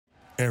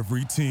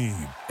Every team,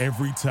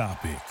 every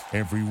topic,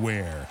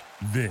 everywhere.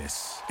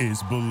 This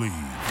is Believe.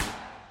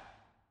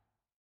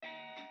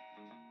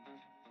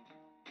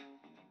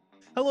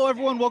 Hello,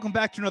 everyone. Welcome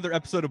back to another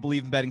episode of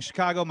Believe in Betting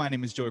Chicago. My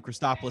name is Joey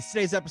Christopoulos.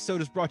 Today's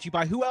episode is brought to you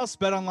by who else?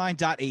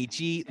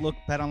 BetOnline.ag. Look,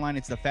 BetOnline,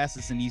 it's the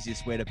fastest and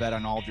easiest way to bet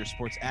on all of your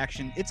sports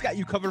action. It's got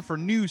you covered for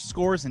news,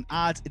 scores, and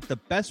odds. It's the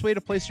best way to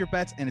place your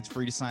bets, and it's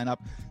free to sign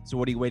up. So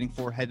what are you waiting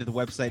for? Head to the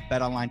website,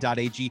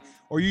 BetOnline.ag,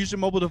 or use your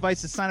mobile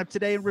device to sign up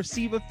today and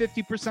receive a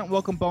 50%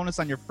 welcome bonus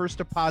on your first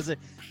deposit.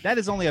 That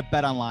is only at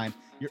BetOnline,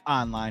 your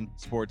online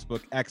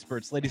sportsbook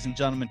experts. Ladies and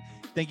gentlemen,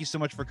 thank you so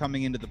much for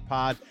coming into the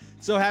pod.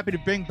 So happy to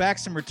bring back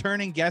some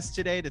returning guests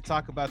today to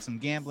talk about some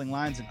gambling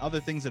lines and other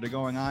things that are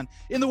going on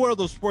in the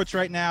world of sports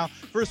right now.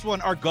 First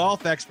one, our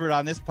golf expert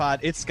on this pod,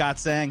 it's Scott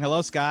Sang.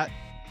 Hello, Scott.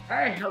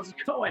 Hey, how's it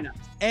going?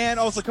 And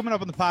also coming up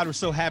on the pod, we're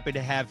so happy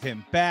to have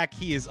him back.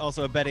 He is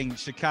also a betting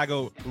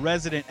Chicago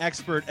resident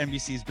expert,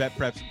 NBC's Bet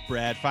Preps,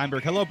 Brad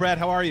Feinberg. Hello, Brad.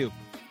 How are you?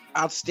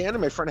 Outstanding,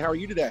 my friend. How are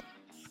you today?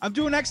 I'm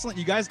doing excellent.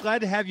 You guys,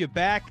 glad to have you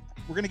back.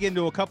 We're going to get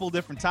into a couple of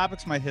different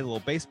topics. Might hit a little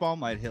baseball,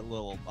 might hit a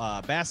little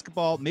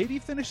basketball, maybe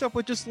finish up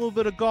with just a little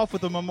bit of golf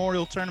with the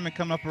Memorial Tournament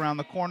coming up around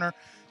the corner.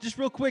 Just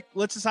real quick,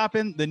 let's just hop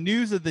in. The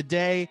news of the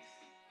day.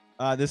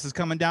 This is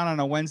coming down on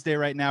a Wednesday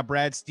right now.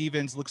 Brad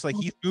Stevens looks like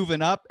he's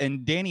moving up,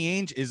 and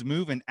Danny Ainge is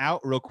moving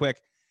out real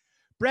quick.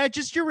 Brad,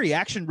 just your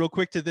reaction real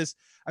quick to this.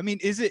 I mean,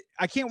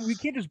 we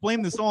can't just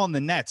blame this all on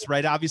the Nets,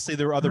 right? Obviously,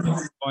 there were other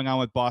things going on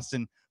with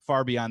Boston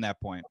far beyond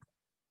that point.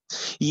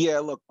 Yeah,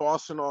 look,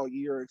 Boston all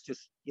year, it's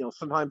just,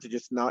 sometimes it's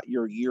just not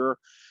your year,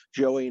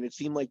 Joey. And it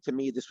seemed like to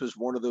me this was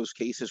one of those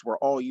cases where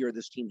all year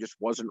this team just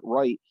wasn't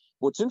right.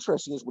 What's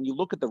interesting is when you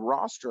look at the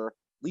roster, at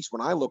least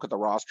when I look at the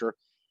roster,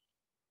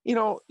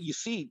 you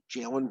see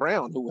Jaylen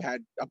Brown, who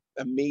had an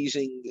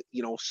amazing,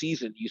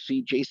 season. You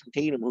see Jason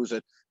Tatum, who's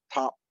a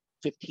top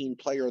 15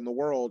 player in the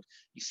world.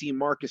 You see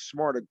Marcus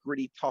Smart, a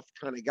gritty, tough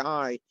kind of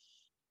guy.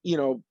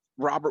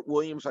 Robert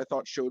Williams, I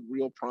thought, showed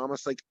real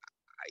promise. Like,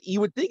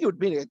 you would think it would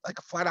be like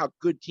a flat out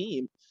good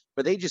team,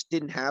 but they just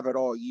didn't have it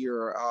all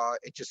year.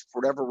 It just, for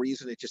whatever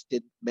reason, it just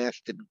didn't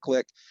mesh, didn't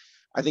click.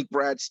 I think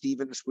Brad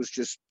Stevens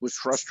was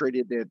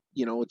frustrated that,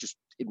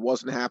 it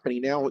wasn't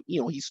happening. Now,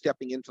 he's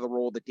stepping into the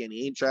role that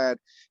Danny Ainge had.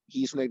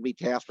 He's going to be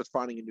tasked with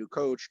finding a new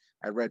coach.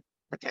 I read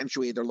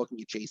potentially they're looking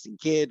at Jason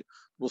Kidd.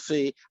 We'll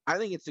see. I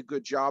think it's a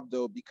good job,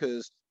 though,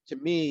 because to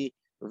me,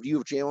 the view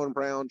of Jaylen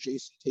Brown,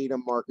 Jason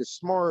Tatum, Marcus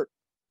Smart,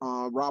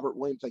 Robert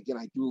Williams, again,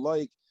 I do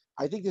like.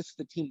 I think this is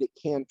the team that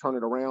can turn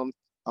it around.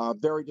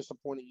 Very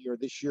disappointing year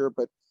this year,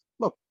 but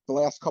look, the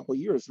last couple of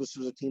years, this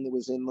was a team that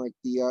was in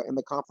in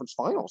the conference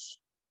finals.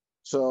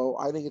 So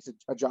I think it's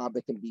a job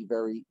that can be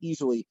very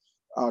easily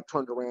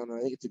turned around, and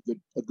I think it's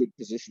a good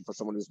position for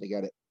someone who's going to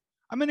get it.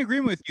 I'm in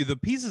agreement with you. The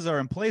pieces are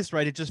in place,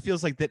 right? It just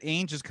feels like that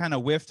Ainge just kind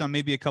of whiffed on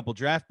maybe a couple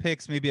draft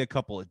picks, maybe a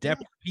couple of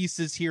depth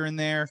pieces here and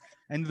there,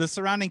 and the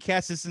surrounding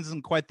cast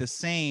isn't quite the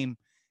same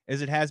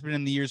as it has been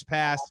in the years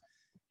past.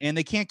 And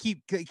they can't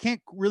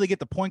really get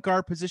the point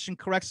guard position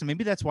correct. So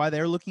maybe that's why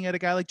they're looking at a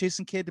guy like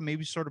Jason Kidd to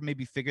maybe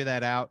figure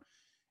that out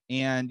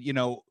and,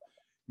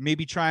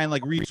 maybe try and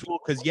retool.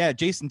 Because,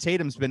 Jason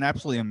Tatum's been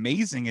absolutely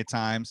amazing at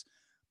times,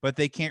 but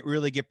they can't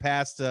really get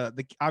past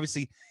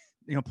obviously,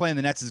 playing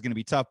the Nets is going to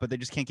be tough, but they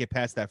just can't get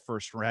past that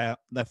first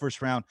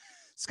round.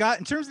 Scott,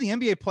 in terms of the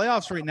NBA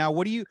playoffs right now,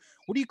 what are you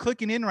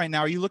clicking in right now?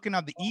 Are you looking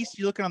on the East?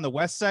 Are you looking on the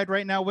West side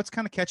right now? What's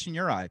kind of catching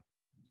your eye?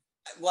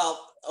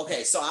 Well,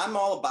 okay, so I'm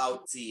all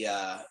about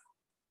the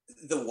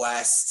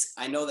West.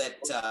 I know that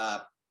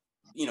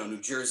New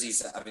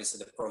Jersey's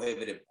obviously the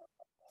prohibitive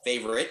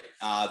favorite.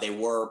 They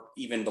were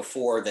even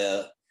before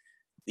the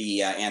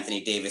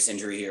Anthony Davis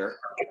injury here,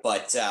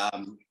 but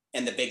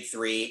and the big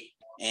three,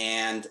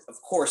 and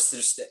of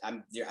course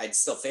I'd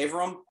still favor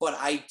them, but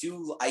I'm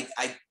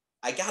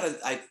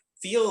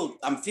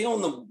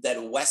feeling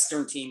that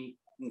Western team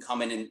can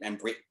come in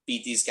and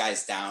beat these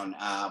guys down.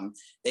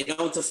 They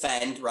don't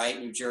defend, right?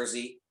 New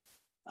Jersey.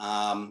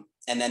 And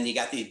then you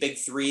got the big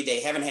three.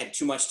 They haven't had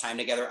too much time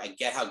together. I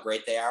get how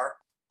great they are.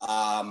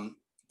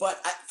 But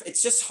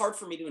it's just hard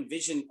for me to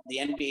envision the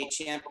NBA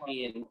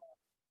champion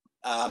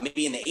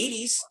maybe in the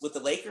 80s with the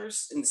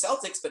Lakers and the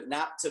Celtics, but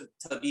not to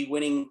be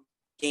winning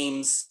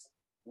games,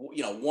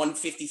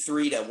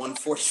 153 to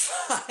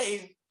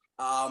 145.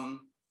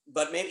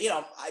 But maybe,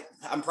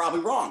 I'm probably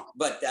wrong.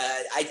 But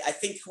I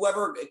think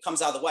whoever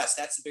comes out of the West,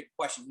 that's the big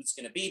question, who's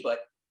going to be. But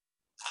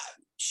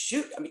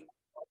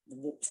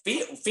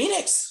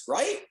Phoenix,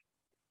 right?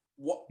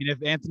 And if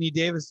Anthony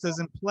Davis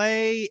doesn't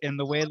play and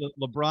the way that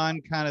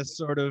LeBron kind of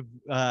sort of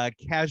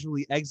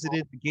casually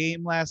exited the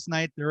game last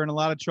night, they're in a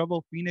lot of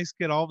trouble. Phoenix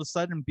could all of a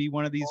sudden be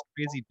one of these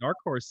crazy dark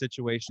horse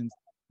situations.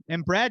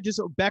 And Brad, just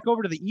back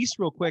over to the East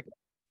real quick.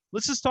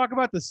 Let's just talk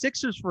about the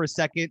Sixers for a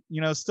second.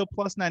 Still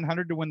plus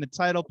 900 to win the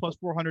title, plus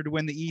 400 to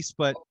win the East.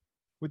 But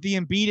with the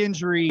Embiid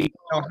injury,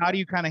 how do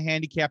you kind of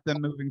handicap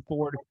them moving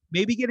forward?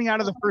 Maybe getting out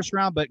of the first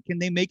round, but can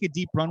they make a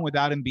deep run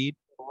without Embiid?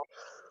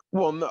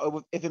 Well,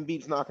 no, if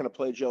Embiid's not going to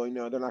play, Joey,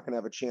 no, they're not going to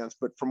have a chance.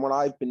 But from what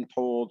I've been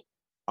told,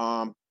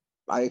 I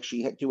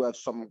actually do have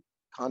some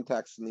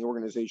contacts in the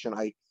organization,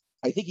 I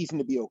think he's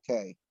going to be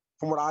okay.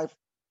 From what I've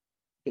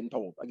been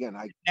told, again,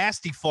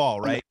 nasty fall,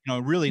 right?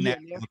 Really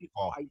nasty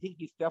fall. I think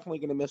he's definitely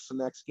going to miss the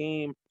next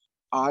game.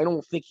 I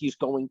don't think,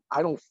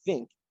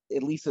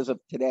 at least as of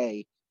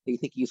today, they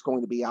think he's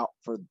going to be out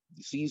for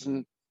the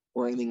season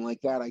or anything like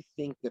that. I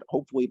think that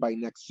hopefully by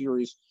next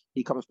series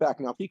he comes back.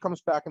 Now, if he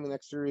comes back in the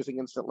next series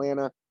against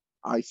Atlanta,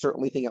 I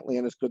certainly think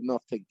Atlanta's good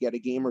enough to get a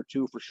game or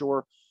two for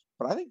sure.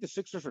 But I think the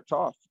Sixers are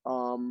tough.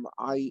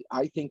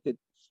 I think that,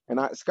 and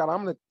Scott,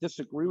 I'm going to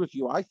disagree with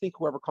you. I think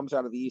whoever comes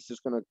out of the East is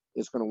going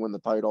to win the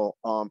title.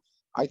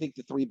 I think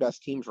the three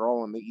best teams are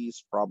all in the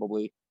East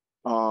probably.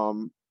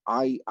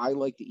 I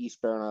like the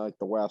East better and I like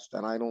the West,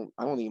 and I don't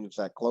even it's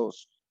that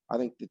close. I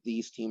think that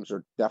these teams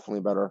are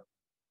definitely better.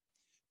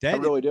 I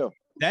really do.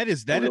 That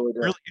is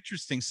really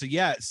interesting. So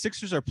yeah,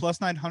 Sixers are plus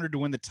 900 to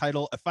win the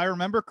title. If I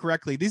remember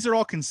correctly, these are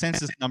all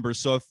consensus numbers.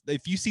 So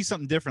if you see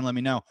something different, let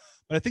me know.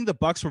 But I think the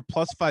Bucks were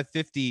plus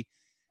 550,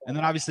 and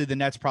then obviously the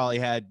Nets probably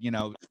had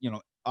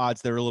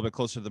odds that are a little bit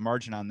closer to the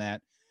margin on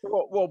that.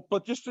 Well,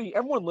 but just so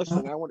everyone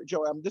listening,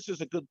 Joe, this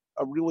is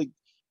a really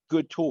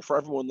good tool for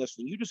everyone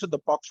listening. You just said the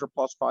Bucks are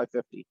plus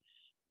 550.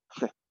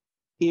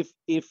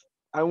 If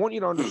I want you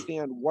to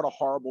understand what a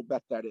horrible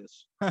bet that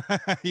is.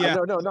 Yeah.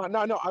 No.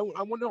 I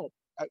want to know.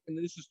 And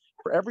this is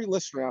for every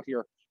listener out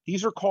here.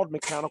 These are called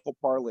mechanical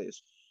parlays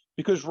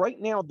because right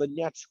now the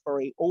Nets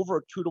are over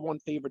a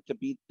 2-1 favorite to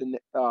beat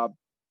the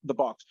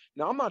Bucks.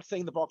 Now, I'm not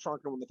saying the Bucks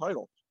aren't going to win the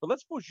title, but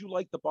let's suppose you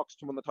like the Bucks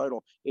to win the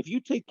title. If you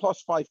take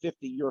plus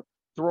 550, you're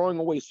throwing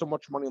away so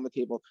much money on the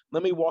table.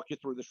 Let me walk you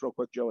through this real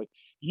quick, Joey.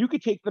 You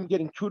could take them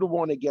getting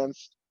 2-1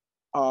 against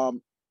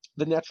the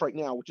Nets right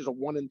now, which is a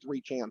 1 in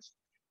 3 chance.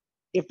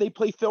 If they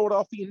play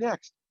Philadelphia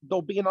next,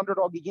 they'll be an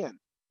underdog again.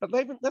 But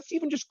let's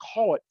even just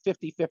call it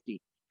 50-50.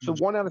 So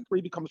 1 out of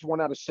 3 becomes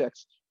 1 out of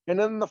 6. And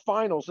then in the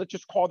finals, let's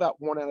just call that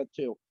 1 out of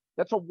 2.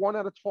 That's a 1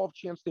 out of 12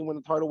 chance they win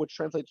the title, which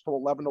translates to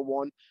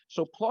 11-1.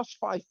 So plus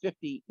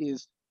 550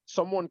 is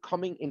someone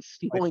coming and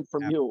stealing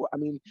from you. I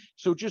mean,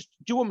 so just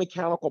do a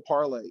mechanical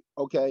parlay,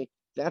 okay?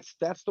 That's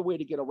the way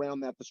to get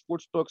around that. The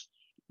sports books,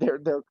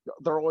 they're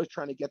always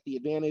trying to get the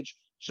advantage.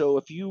 So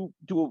if you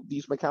do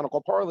these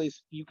mechanical parlays,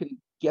 you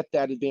can get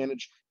that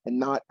advantage and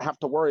not have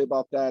to worry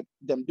about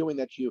them doing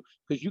that to you,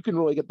 because you can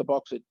really get the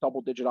Bucks at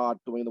double-digit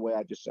odds doing the way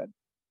I just said.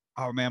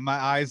 Oh man, my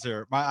eyes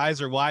are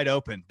wide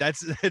open.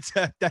 That's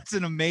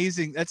an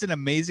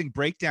amazing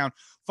breakdown.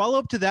 Follow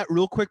up to that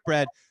real quick,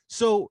 Brad.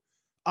 So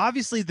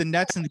obviously the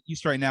Nets in the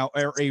East right now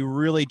are a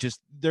really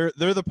they're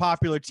the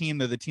popular team.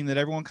 They're the team that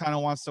everyone kind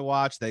of wants to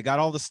watch. They got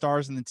all the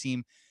stars in the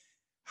team.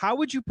 How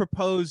would you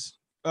propose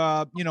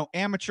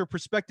amateur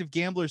prospective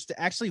gamblers to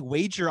actually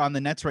wager on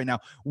the Nets right now?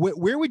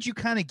 Where would you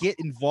kind of get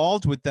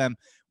involved with them?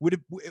 Would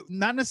it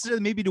not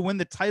necessarily maybe to win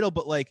the title,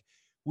 but like,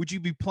 would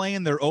you be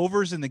playing their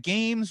overs in the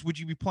games? Would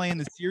you be playing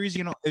the series?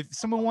 If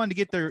someone wanted to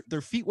get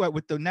their feet wet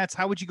with the Nets,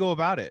 how would you go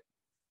about it?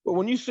 Well,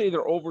 when you say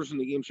they're overs in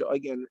the game,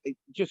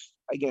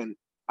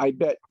 I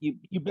bet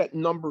you bet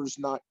numbers,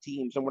 not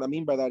teams. And what I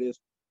mean by that is,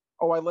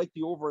 I like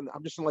the over, and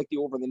I'm just going to like the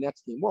over in the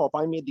Nets game. Well, if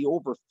I made the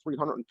over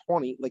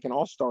 320, like an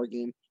all-star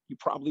game, you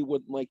probably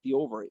wouldn't like the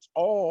over.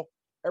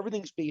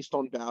 Everything's based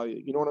on value.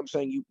 You know what I'm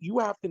saying? You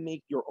have to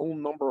make your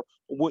own number of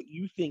what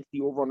you think the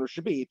over-under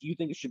should be. If you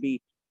think it should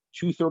be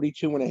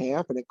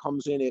 232.5 and it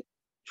comes in at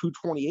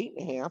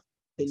 228.5,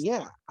 then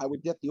yeah, I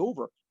would bet the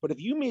over. But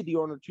if you made the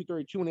under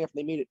 232.5 and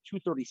they made it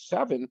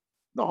 237,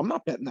 no, I'm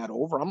not betting that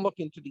over. I'm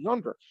looking to the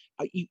under.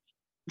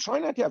 Try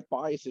not to have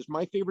biases.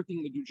 My favorite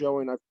thing to do, Joe,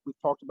 and we've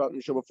talked about in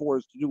the show before,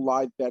 is to do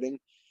live betting,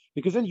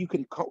 because then you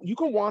can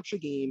watch a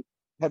game,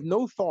 have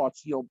no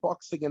thoughts.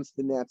 Bucks against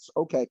the Nets.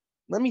 Okay,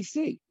 let me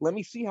see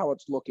how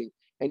it's looking,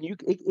 and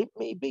it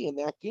may be in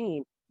that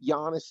game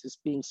Giannis is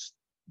being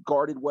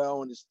guarded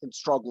well and is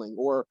struggling,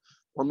 or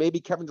maybe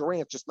Kevin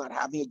Durant just not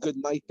having a good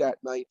night that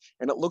night,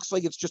 and it looks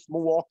like it's just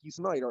Milwaukee's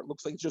night, or it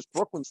looks like it's just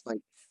Brooklyn's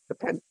night.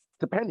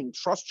 Depending,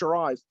 trust your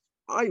eyes.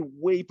 I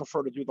way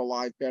prefer to do the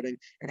live betting.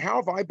 And how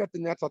have I bet the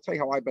Nets? I'll tell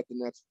you how I bet the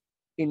Nets.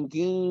 In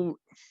game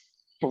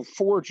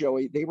 4,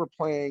 Joey, they were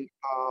playing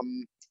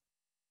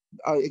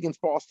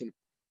against Boston.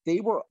 They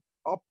were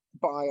up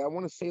by, I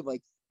want to say, like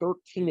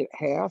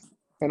 13.5,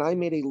 and I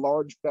made a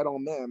large bet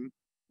on them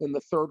in the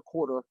third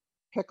quarter,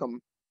 pick them,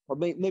 or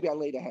maybe I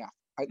laid a half.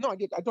 I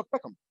did. I took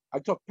pick them. I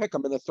took pick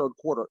them in the third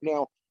quarter.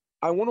 Now,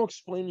 I want to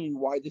explain to you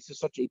why this is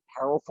such a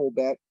powerful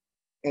bet,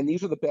 and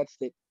these are the bets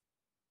that,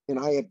 and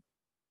I have.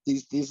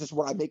 This is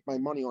what I make my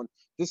money on.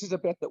 This is a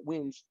bet that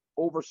wins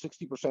over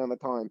 60% of the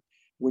time.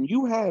 When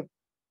you have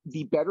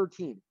the better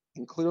team,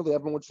 and clearly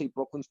everyone would say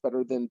Brooklyn's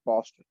better than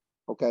Boston,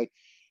 okay?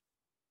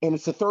 And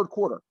it's the third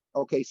quarter,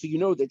 okay? So you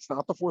know that it's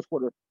not the fourth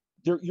quarter.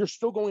 You're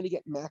still going to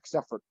get max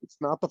effort. It's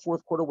not the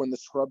fourth quarter when the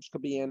scrubs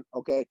could be in,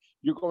 okay?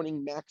 You're going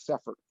to max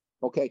effort,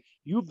 okay?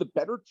 You have the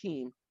better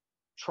team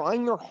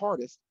trying their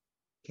hardest.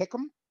 Pick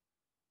them.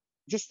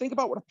 Just think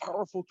about what a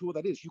powerful tool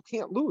that is. You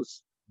can't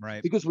lose.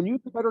 Right. Because when you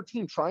have the better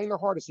team trying their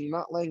hardest and you're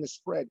not laying a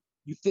spread,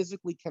 you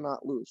physically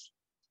cannot lose.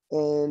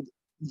 And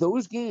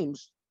those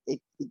games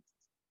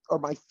are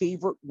my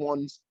favorite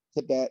ones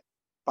to bet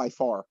by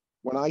far.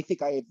 when I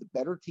think I have the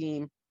better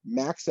team,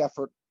 max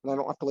effort, and I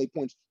don't have to lay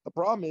points. The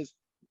problem is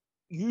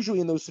usually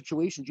in those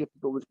situations, you have to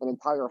go an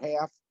entire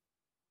half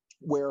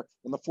where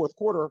in the fourth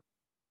quarter,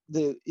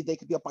 they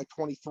could be up by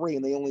 23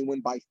 and they only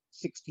win by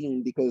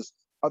 16 because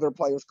other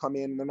players come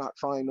in and they're not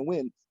trying to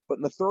win. But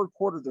in the third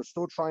quarter, they're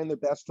still trying their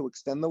best to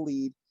extend the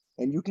lead.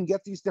 And you can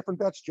get these different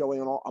bets, Joey,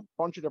 on a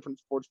bunch of different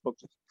sports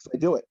books because they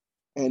do it.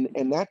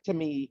 And that to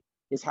me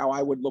is how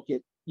I would look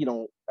at,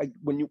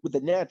 with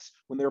the Nets,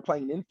 when they were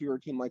playing an inferior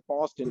team like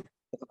Boston,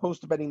 as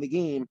opposed to betting the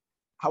game,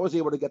 I was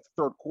able to get the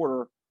third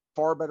quarter,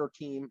 far better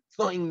team,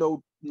 knowing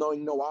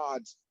no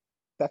odds.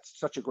 That's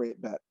such a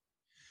great bet.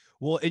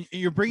 Well, and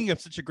you're bringing up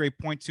such a great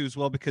point too, as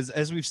well, because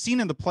as we've seen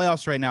in the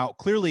playoffs right now,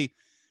 clearly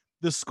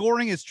the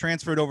scoring is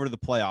transferred over to the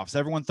playoffs.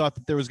 Everyone thought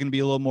that there was going to be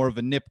a little more of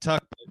a nip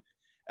tuck, but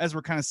as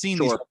we're kind of seeing,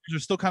 these are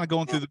still kind of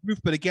going through the roof.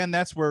 But again,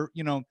 that's where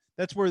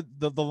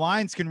the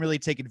lines can really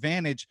take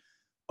advantage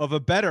of a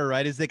better,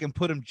 right? Is they can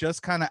put them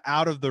just kind of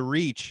out of the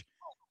reach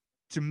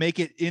to make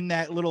it in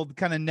that little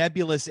kind of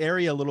nebulous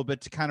area a little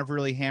bit to kind of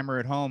really hammer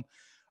it home.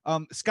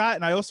 Scott,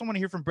 and I also want to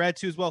hear from Brad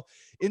too as well.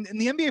 In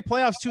the NBA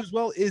playoffs too as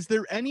well, is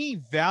there any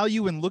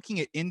value in looking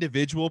at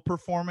individual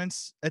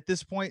performance at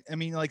this point? I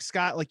mean, like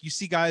Scott, like you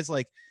see guys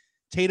like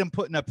Tatum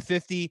putting up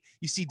 50.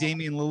 You see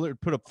Damian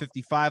Lillard put up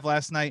 55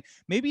 last night.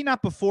 Maybe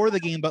not before the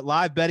game, but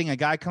live betting, a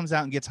guy comes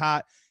out and gets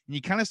hot, and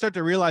you kind of start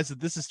to realize that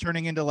this is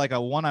turning into like a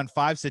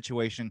 1-on-5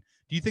 situation.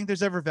 Do you think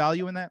there's ever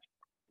value in that?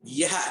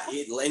 Yeah,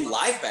 in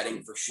live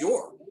betting for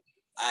sure.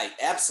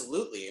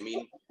 Absolutely. I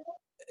mean,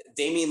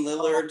 Damian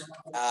Lillard,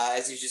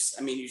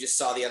 you just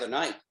saw the other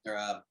night,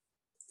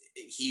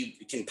 he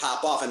can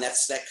pop off, and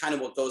that's kind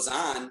of what goes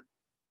on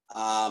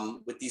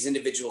with these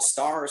individual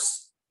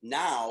stars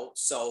now.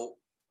 So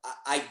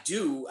I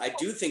do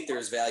think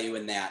there's value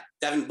in that.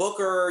 Devin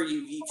Booker,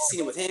 you've seen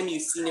it with him.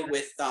 You've seen it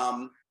with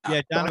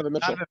Donovan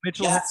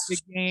Mitchell had a big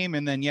game,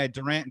 and then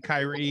Durant and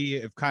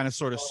Kyrie have kind of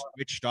sort of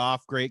switched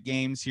off great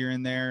games here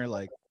and there.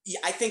 Like, yeah,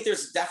 I think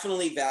there's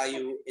definitely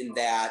value in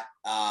that.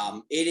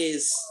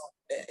 It's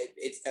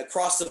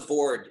across the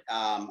board.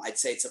 I'd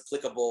say it's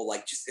applicable.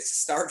 Like, just it's a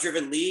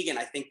star-driven league, and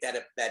I think that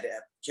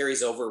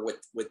carries over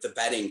with the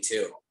betting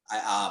too.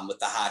 With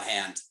the hot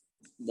hand,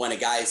 when a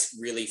guy's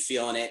really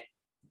feeling it.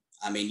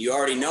 I mean, you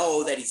already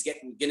know that he's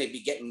going to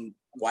be getting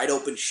wide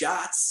open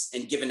shots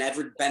and given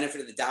every benefit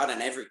of the doubt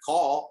on every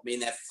call. I mean,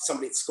 that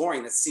somebody's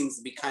scoring, that seems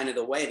to be kind of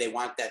the way they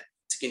want that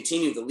to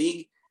continue the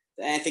league.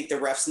 And I think the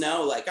refs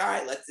know, like, all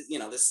right, let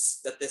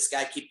this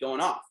guy keep going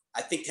off.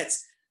 I think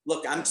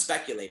look, I'm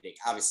speculating,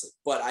 obviously,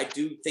 but I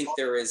do think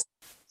there's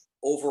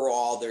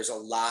a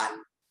lot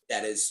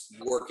that is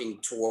working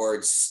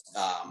towards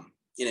an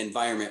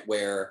environment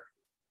where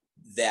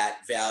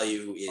that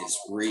value is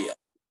real.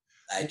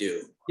 I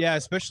do. Yeah,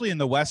 especially in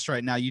the West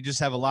right now, you just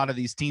have a lot of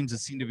these teams that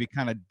seem to be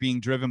kind of being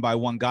driven by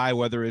one guy,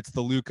 whether it's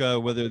the Luka,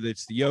 whether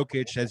it's the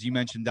Jokic, as you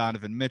mentioned,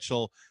 Donovan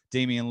Mitchell,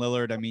 Damian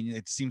Lillard. I mean,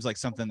 it seems like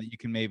something that you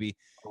can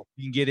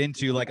get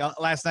into. Like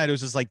last night, it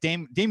was just like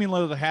Damian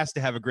Lillard has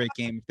to have a great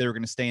game if they were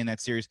going to stay in that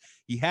series.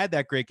 He had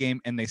that great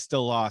game, and they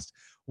still lost.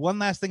 One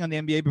last thing on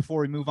the NBA before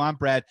we move on,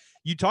 Brad.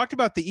 You talked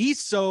about the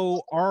East,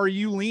 so are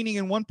you leaning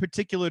in one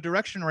particular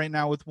direction right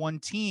now with one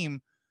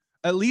team?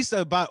 At least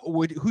about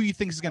who you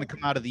think is going to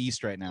come out of the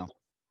East right now?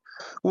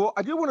 Well,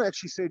 I do want to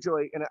actually say,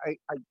 Joey, and I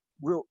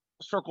will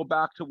circle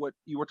back to what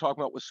you were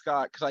talking about with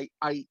Scott, because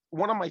I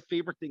one of my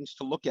favorite things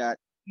to look at,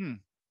 and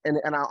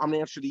I'm going to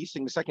answer the East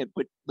thing in a second,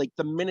 but like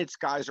the minutes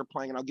guys are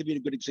playing, and I'll give you a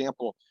good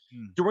example.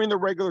 During the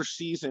regular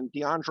season,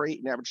 DeAndre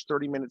Ayton averaged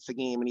 30 minutes a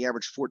game, and he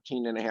averaged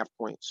 14.5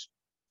 points.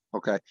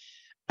 Okay.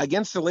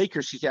 Against the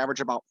Lakers, he's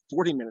averaged about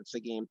 40 minutes a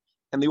game,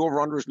 and the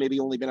over-under has maybe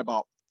only been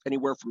about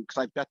anywhere from,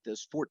 because I've bet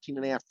this,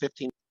 14.5,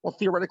 15. Well,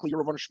 theoretically,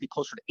 your over-under should be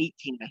closer to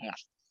 18.5.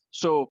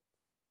 So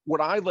what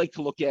I like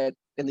to look at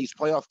in these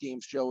playoff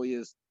games, Joey,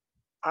 is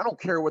I don't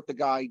care what the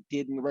guy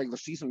did in the regular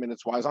season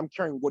minutes-wise. I'm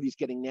caring what he's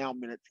getting now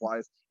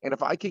minutes-wise. And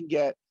if I can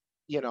get,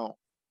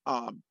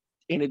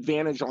 an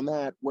advantage on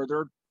that where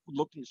they're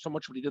looking so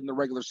much what he did in the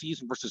regular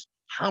season versus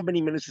how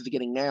many minutes is he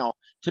getting now,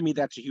 to me,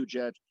 that's a huge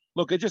edge.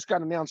 Look, it just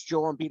got announced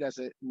Joel Embiid has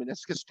a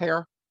meniscus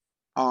tear,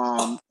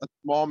 a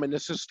small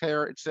meniscus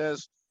tear, it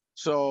says.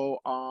 So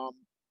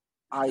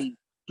I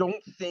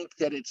don't think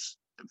that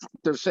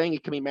they're saying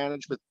it can be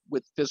managed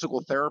with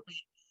physical therapy.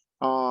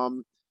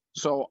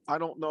 So I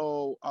don't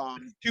know.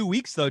 2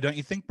 weeks though, don't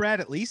you think,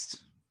 Brad, at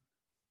least?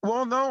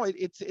 Well, no,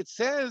 it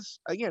says,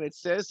 again, it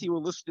says he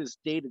will list his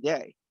day to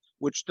day,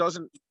 which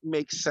doesn't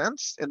make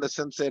sense in the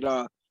sense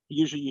that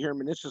usually you hear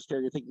meniscus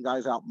tear, you're thinking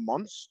guys out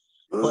months,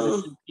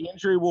 but the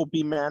injury will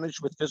be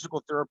managed with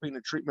physical therapy and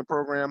a treatment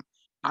program.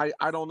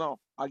 I don't know.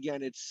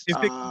 Again, it's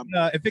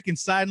if it can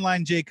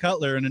sideline Jay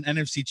Cutler in an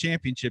NFC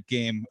Championship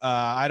game.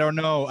 I don't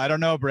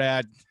know,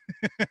 Brad.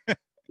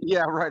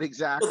 Yeah, right.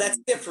 Exactly. Well, that's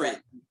different.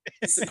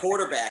 He's the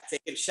quarterback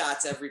taking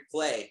shots every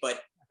play,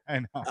 but I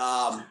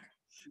know.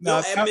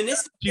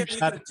 Meniscus you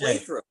can play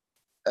through.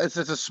 It's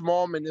a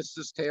small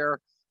meniscus tear,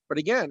 but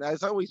again,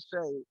 as I always say,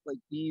 like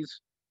these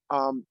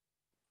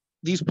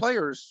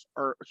players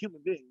are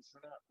human beings.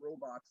 They're not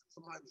robots.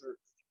 Sometimes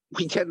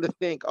we tend to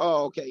think,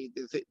 oh, okay,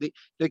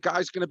 the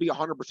guy's going to be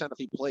 100% if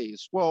he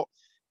plays. Well,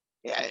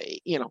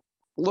 you know,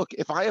 look,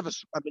 if I have a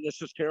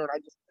meniscus tear and I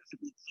just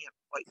physically can't,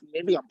 like,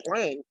 maybe I'm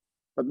playing,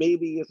 but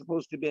maybe as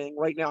opposed to being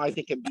right now, I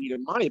think Embiid,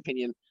 in my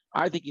opinion,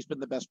 I think he's been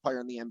the best player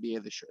in the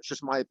NBA this year. It's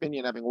just my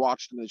opinion, having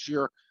watched him this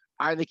year.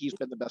 I think he's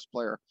been the best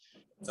player.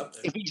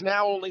 If he's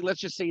now only, let's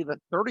just say, the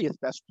 30th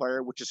best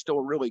player, which is still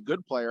a really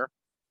good player,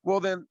 well,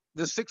 then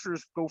the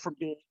Sixers go from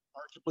being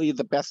arguably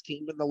the best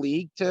team in the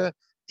league to a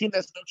team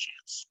that's no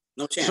chance.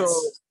 No chance. So,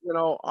 you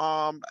know,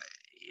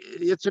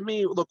 to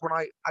me, look, when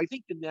I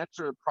think the Nets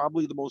are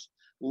probably the most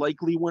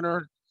likely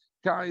winner,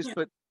 guys,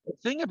 but the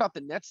thing about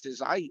the Nets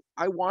is I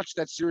watched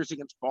that series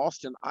against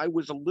Boston. I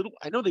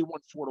know they won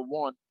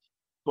 4-1,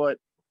 but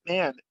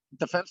man,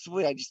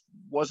 defensively, I just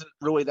wasn't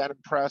really that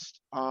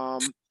impressed.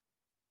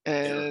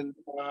 And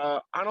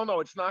I don't know.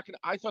 It's not going to,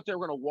 I thought they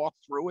were going to walk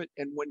through it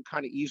and win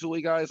kind of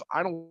easily, guys.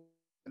 I don't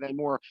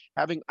anymore.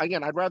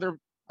 I'd rather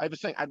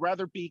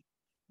be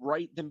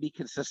right than be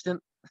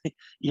consistent,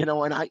 you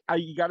know, and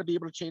you got to be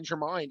able to change your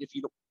mind if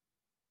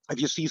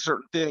you see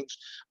certain things.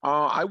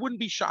 I wouldn't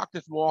be shocked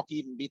if Milwaukee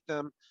even beat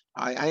them.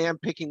 I am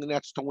picking the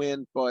Nets to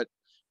win, but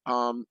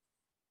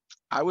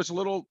I was a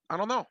little, I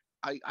don't know.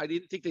 I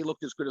didn't think they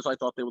looked as good as I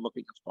thought they would look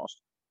against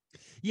Boston.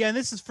 Yeah, and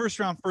this is first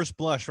round, first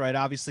blush, right?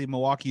 Obviously,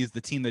 Milwaukee is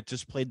the team that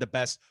just played the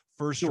best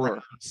first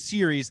round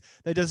series.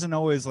 That doesn't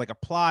always like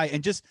apply.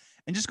 And just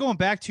going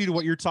back to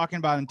what you're talking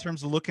about in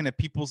terms of looking at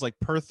people's like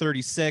per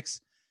 36,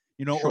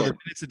 you know, or the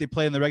minutes that they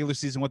play in the regular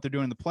season, what they're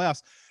doing in the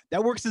playoffs,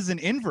 that works as an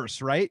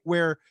inverse, right?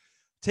 Where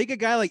take a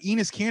guy like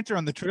Enes Kanter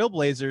on the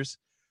Trailblazers,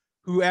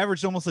 who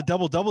averaged almost a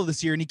double-double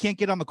this year, and he can't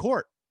get on the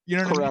court. You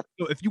know what I mean?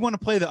 So if you want to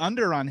play the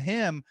under on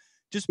him,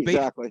 just based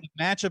on the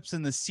matchups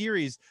in the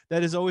series,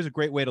 that is always a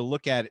great way to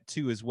look at it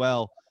too as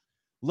well.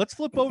 Let's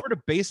flip over to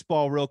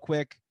baseball real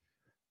quick.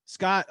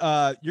 Scott,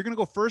 you're going to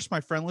go first, my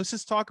friend. Let's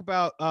just talk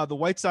about the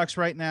White Sox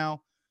right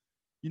now.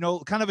 You know,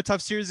 kind of a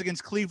tough series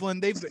against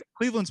Cleveland.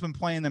 Cleveland's been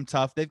playing them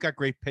tough. They've got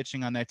great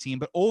pitching on that team.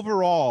 But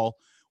overall,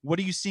 what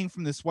are you seeing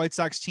from this White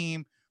Sox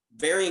team?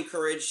 Very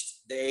encouraged.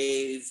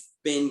 They've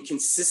been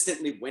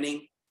consistently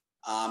winning.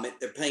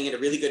 They're playing at a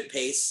really good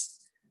pace.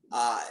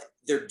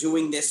 They're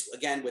doing this,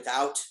 again,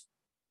 without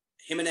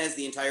Jimenez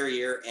the entire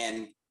year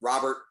and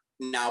Robert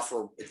now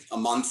for a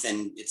month,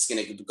 and it's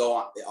going to go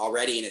on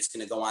already, and it's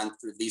going to go on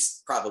through at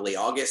least probably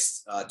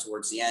August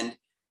towards the end.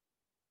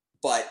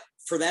 But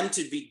for them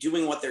to be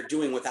doing what they're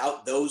doing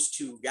without those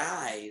two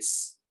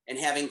guys and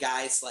having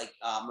guys like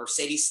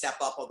Mercedes step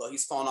up, although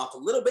he's fallen off a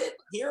little bit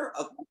here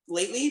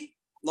lately,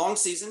 long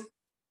season,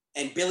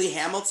 and Billy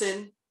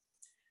Hamilton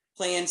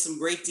playing some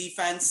great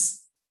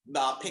defense,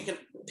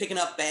 picking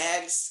up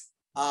bags,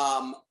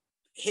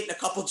 hitting a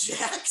couple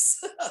jacks.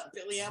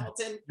 Billy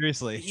Hamilton,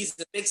 seriously, he's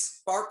the big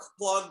spark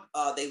plug.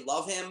 They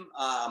love him.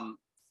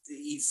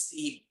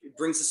 He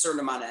brings a certain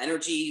amount of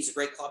energy. He's a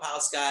great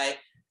clubhouse guy.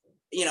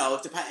 You know,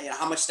 depending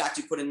how much stock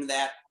you put into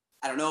that,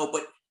 I don't know.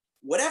 But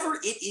whatever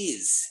it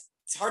is,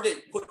 it's hard to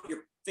put your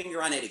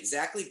finger on it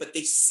exactly. But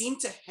they seem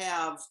to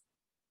have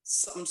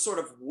some sort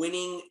of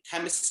winning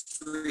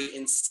chemistry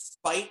in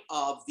spite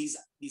of these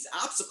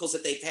obstacles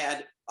that they've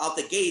had out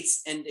the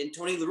gates. And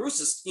Tony La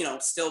Russa is, you know,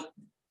 still,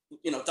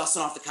 you know,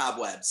 dusting off the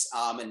cobwebs.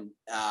 I mean,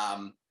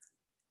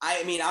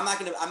 I'm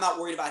not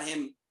worried about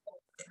him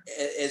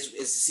as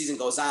the season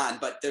goes on,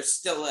 but there's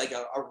still like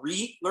a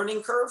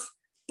relearning curve.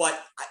 But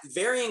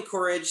very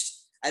encouraged.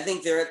 I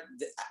think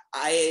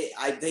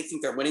I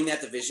think they're winning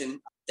that division.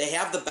 They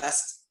have the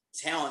best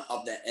talent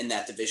in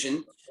that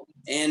division,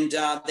 and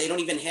they don't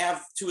even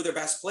have two of their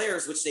best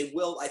players, which they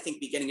will, I think,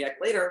 be getting back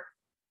later.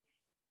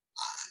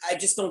 I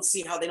just don't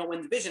see how they don't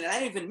win the division. And I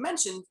didn't even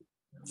mention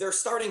their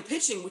starting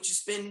pitching, which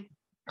has been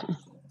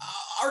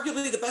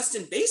arguably the best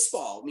in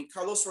baseball. I mean,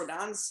 Carlos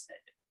Rodon's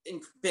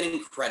been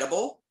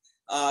incredible.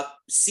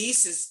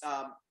 Cease has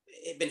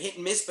been hit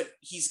and miss, but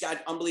he's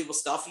got unbelievable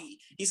stuff.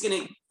 He's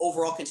going to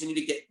overall continue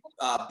to get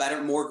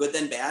better, more good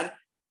than bad.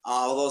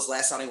 Although his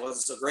last outing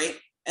wasn't so great.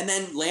 And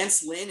then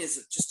Lance Lynn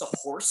is just a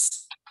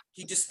horse.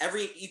 He just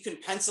you can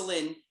pencil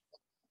in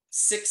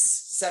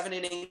 6-7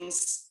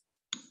 innings,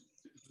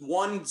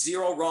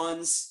 1-0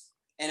 runs,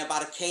 and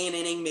about a K an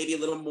inning, maybe a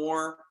little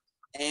more,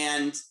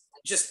 and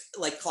just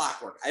like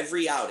clockwork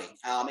every outing.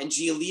 And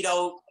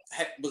Giolito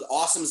was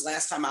awesome his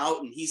last time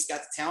out, and he's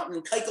got the talent.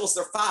 And Keuchel's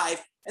their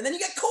 5, and then you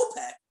got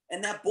Kopech,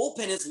 and that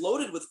bullpen is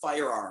loaded with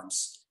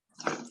firearms.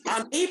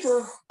 On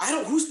paper,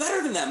 who's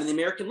better than them in the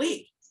American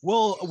League?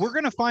 Well, we're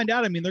going to find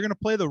out. I mean, they're going to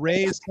play the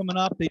Rays coming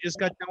up. They just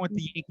got done with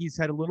the Yankees,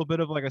 had a little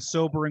bit of like a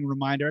sobering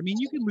reminder. I mean,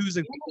 you can lose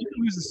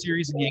a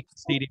series in Yankee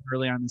Stadium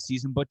early on in the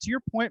season, but to your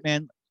point,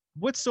 man,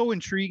 what's so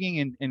intriguing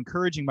and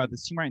encouraging about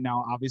this team right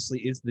now, obviously,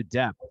 is the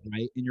depth,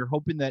 right? And you're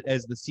hoping that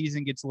as the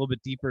season gets a little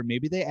bit deeper,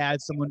 maybe they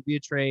add someone via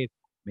trade,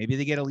 maybe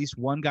they get at least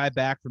one guy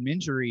back from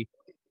injury,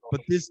 but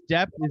this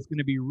depth is going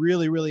to be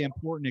really, really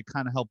important to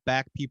kind of help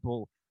back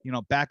people,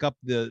 back up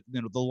the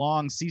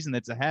long season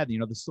that's ahead.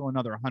 There's still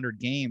another 100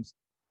 games.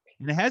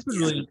 And it has been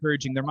really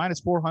encouraging. They're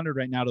minus 400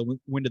 right now to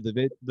win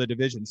the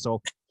division.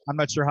 So I'm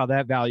not sure how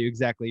that value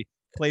exactly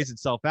plays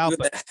itself out.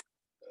 But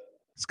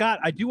Scott,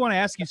 I do want to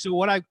ask you. So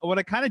what I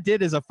kind of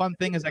did as a fun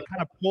thing is I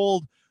kind of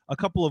pulled a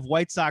couple of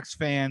White Sox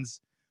fans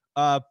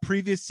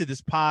previous to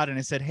this pod, and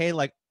I said, hey,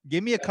 like,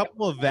 give me a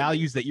couple of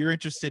values that you're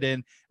interested in,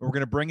 and we're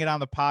going to bring it on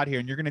the pod here,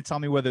 and you're going to tell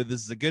me whether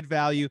this is a good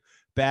value,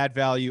 bad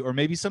value, or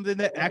maybe something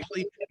that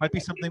actually might be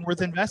something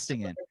worth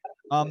investing in.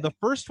 The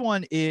first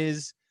one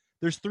is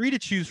there's 3 to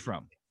choose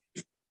from.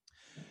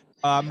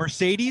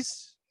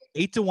 Mercedes,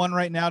 8-1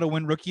 right now to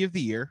win Rookie of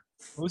the Year.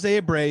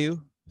 Jose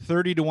Abreu,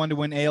 30-1 to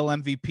win AL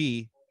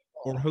MVP,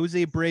 or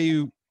Jose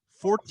Abreu,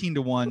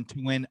 14-1 to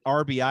win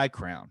RBI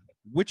crown.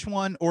 Which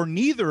one or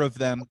neither of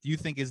them do you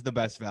think is the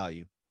best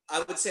value? I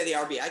would say the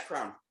RBI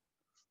crown.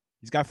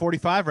 He's got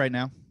 45 right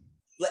now.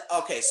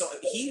 Okay, so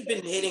he's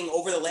been hitting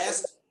over the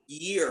last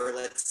year,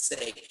 let's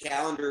say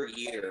calendar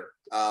year,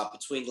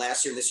 between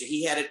last year and this year.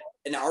 He had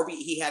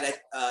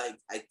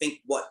I think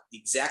the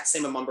exact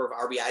same number of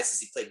RBIs as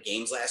he played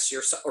games last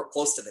year, or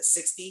close to the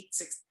 60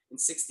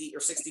 or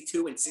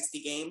 62 in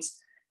 60 games.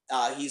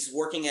 He's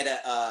working at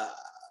a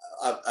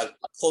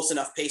close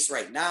enough pace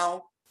right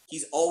now.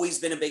 He's always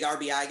been a big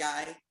RBI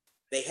guy.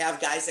 They have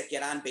guys that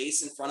get on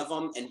base in front of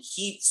him. And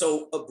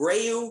so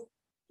Abreu,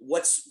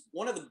 what's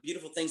one of the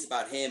beautiful things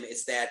about him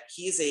is that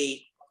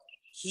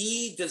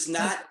he does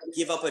not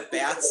give up at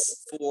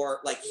bats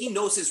he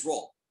knows his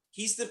role.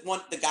 He's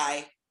the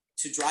guy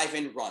to drive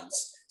in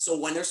runs. So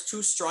when there's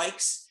 2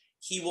 strikes,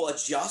 he will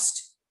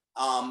adjust.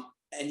 And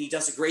he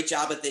does a great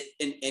job at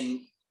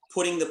in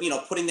putting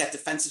that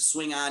defensive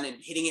swing on and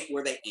hitting it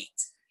where they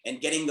ain't,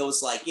 and getting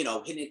those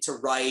hitting it to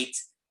right,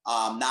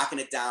 knocking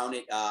it down,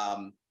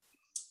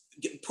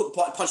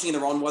 punching in the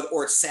wrong way,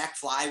 or a sack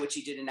fly, which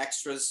he did in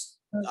extras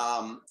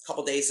a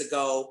couple days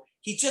ago.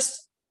 He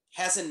just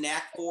has a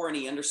knack for, and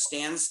he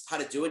understands how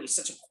to do it. He's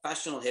such a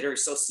professional hitter.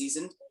 He's so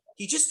seasoned.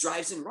 He just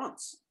drives and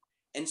runs.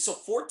 And so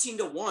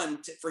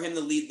 14-1 for him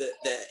to lead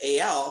the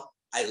AL,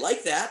 I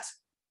like that.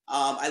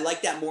 I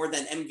like that more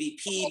than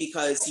MVP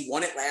because he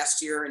won it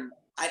last year. And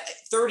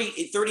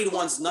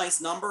 30-1's a nice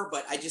number,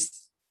 but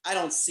I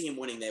don't see him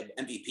winning the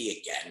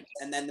MVP again.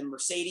 And then the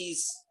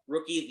Mercedes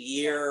Rookie of the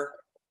Year,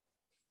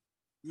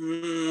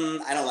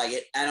 I don't like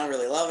it. I don't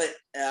really love it.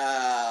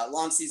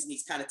 Long season,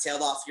 he's kind of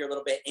tailed off here a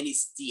little bit, and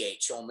he's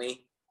DH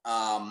only.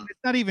 It's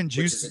not even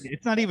juicy.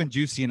 It's not even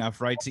juicy enough,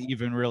 right, to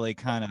even really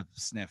kind of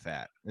sniff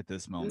at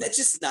this moment. It's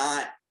just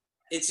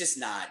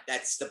not.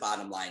 That's the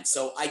bottom line.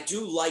 So I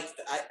do like.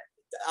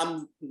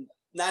 I'm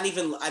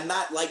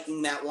not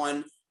liking that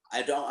one.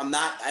 I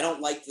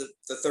don't like the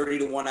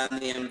 30-1 on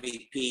the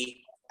MVP.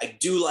 I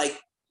do like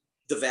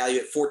the value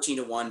at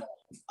 14-1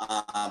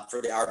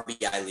 for the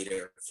RBI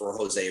leader for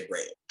Jose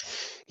Abreu.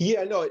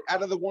 Yeah, no,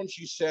 out of the ones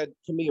you said,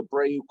 to me,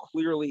 Abreu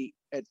clearly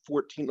at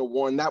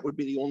 14-1, that would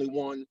be the only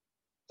one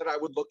that I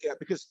would look at,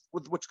 because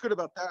what's good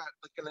about that,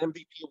 like an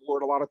MVP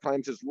award, a lot of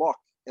times is luck,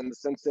 in the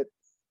sense that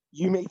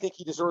you may think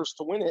he deserves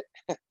to win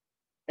it,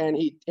 and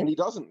he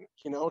doesn't,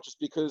 just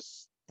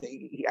because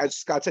as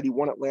Scott said, he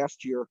won it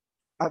last year.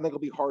 I think it'll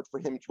be hard for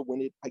him to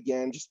win it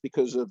again, just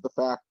because of the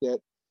fact that,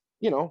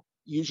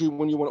 usually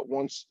when you win it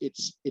once,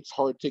 it's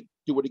hard to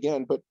do it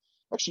again. But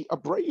actually,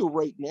 Abreu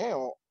right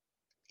now,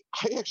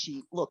 I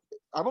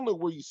don't know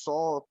where you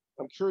saw.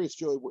 I'm curious,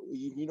 Joey, where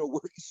you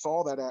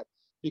saw that at,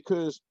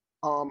 because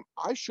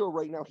I show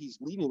right now he's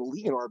leading the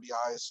league in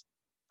RBIs.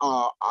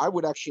 I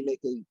would actually make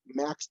a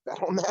max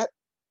bet on that.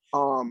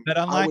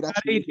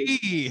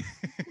 BetOnline.ag.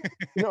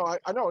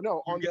 I know.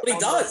 No, he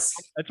does.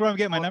 That's where I'm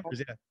getting my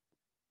numbers. Yeah.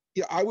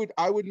 Yeah, I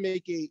would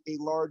make a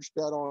large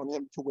bet on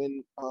him to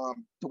win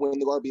the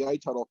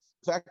RBI title.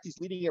 In fact, he's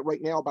leading it right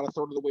now about a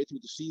third of the way through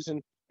the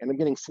season, and I'm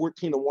getting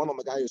 14-1 on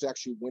the guy who's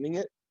actually winning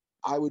it.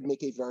 I would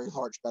make a very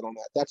large bet on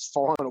that. That's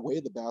far and away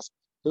the best.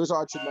 Those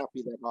odds should not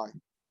be that high.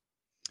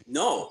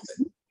 No.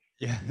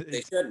 Yeah.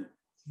 They shouldn't.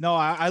 No,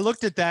 I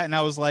looked at that and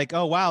I was like,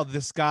 oh, wow,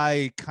 this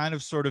guy kind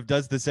of sort of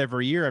does this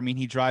every year. I mean,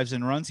 he drives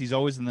and runs. He's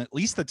always in at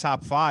least the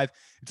top 5.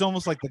 It's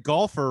almost like the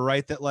golfer,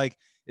 right? That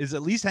is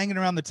at least hanging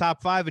around the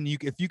top 5. And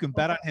if you can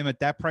bet on him at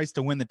that price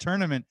to win the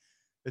tournament,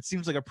 it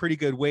seems like a pretty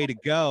good way to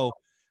go.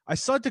 I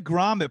saw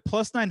DeGrom at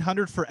plus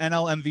 900 for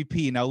NL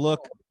MVP. Now,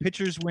 look,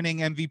 pitchers winning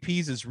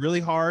MVPs is really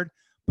hard,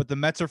 but the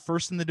Mets are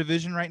first in the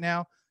division right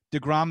now.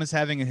 DeGrom is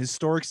having a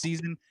historic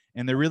season,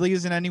 and there really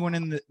isn't anyone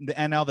in the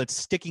NL that's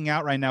sticking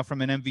out right now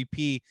from an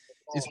MVP.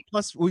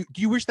 Do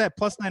you wish that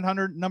plus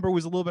 900 number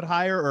was a little bit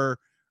higher, or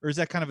is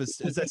that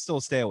is that still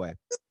a stay away?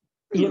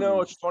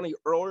 It's funny.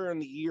 Earlier in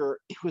the year,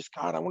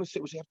 I want to say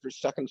it was after his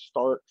second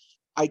start.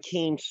 I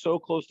came so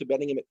close to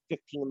betting him at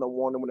 15-1 to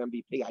win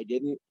MVP. I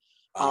didn't,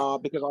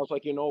 because I was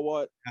like, you know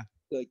what? Yeah.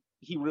 Like,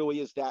 he really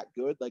is that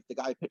good. Like, the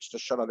guy pitched a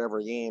shutout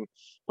every game.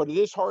 But it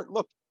is hard.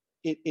 Look,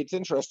 it's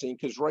interesting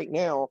because right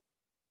now,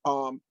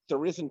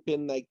 there isn't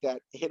been like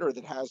that hitter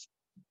that has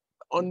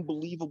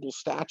unbelievable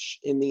stats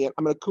in the end.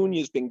 I mean, Acuna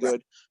has been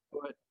good,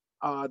 but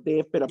they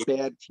have been a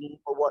bad team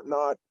or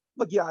whatnot.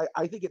 Look, yeah,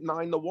 I think at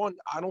 9-1,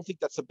 I don't think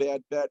that's a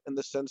bad bet, in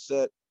the sense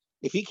that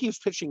if he keeps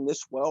pitching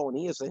this well and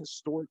he has a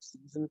historic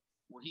season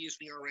where he is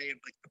the ERA at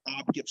like the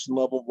Bob Gibson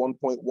level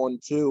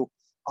 1.12,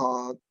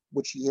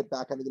 which he hit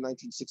back in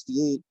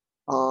 1968.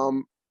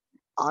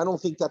 I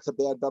don't think that's a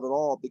bad bet at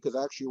all, because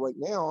actually right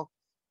now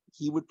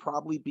he would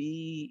probably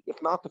be,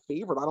 if not the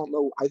favorite, I don't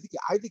know. I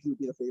think he would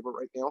be the favorite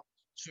right now.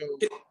 So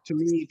to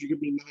me, if you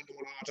give me 9-1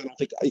 odds, I don't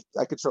think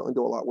I could certainly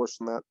do a lot worse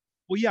than that.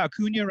 Well, yeah,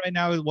 Acuna right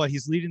now is what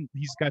he's leading.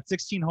 He's got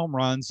 16 home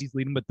runs. He's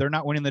leading, but they're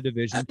not winning the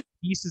division.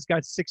 East has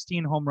got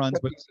 16 home runs,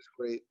 but This is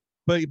great.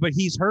 but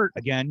he's hurt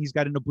again. He's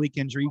got an oblique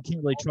injury. You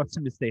can't really trust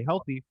him to stay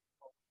healthy.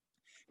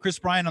 Chris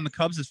Bryant on the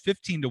Cubs is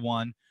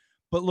 15-1.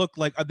 But look,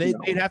 like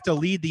they'd have to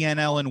lead the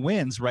NL in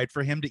wins, right,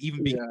 for him to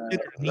even be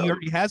considered. He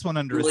already has one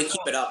under Really his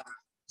keep it up.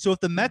 So if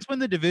the Mets win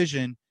the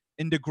division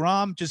and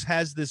DeGrom just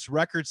has this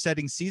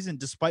record-setting season,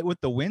 despite what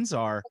the wins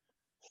are,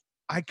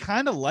 I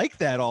kind of like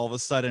that all of a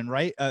sudden,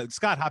 right?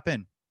 Scott, hop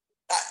in.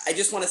 I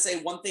just want to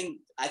say one thing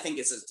I think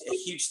is a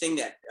huge thing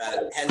that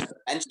has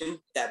mentioned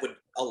that would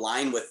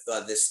align with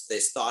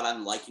this thought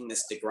on liking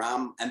this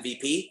DeGrom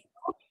MVP.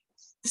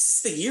 This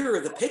is the year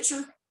of the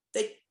pitcher.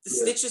 The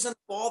snitches on the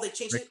ball, they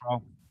change it.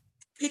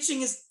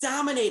 Pitching is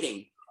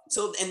dominating.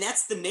 So, and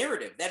that's the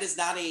narrative. That is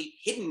not a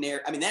hidden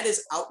narrative. I mean, that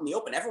is out in the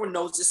open. Everyone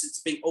knows this.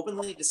 It's being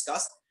openly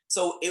discussed.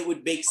 So it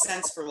would make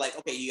sense for like,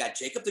 okay, you got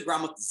Jacob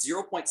DeGrom with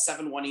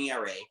 0.71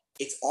 ERA.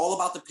 It's all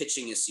about the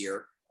pitching this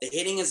year. The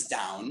hitting is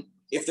down.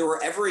 If there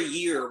were ever a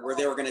year where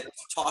they were going to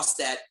toss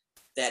that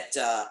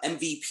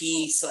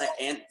MVP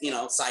and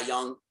Cy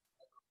Young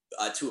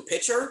to a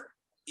pitcher,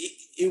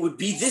 it would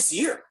be this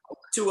year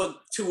to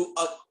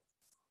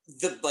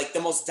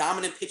the most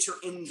dominant pitcher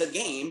in the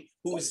game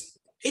who's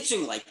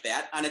pitching like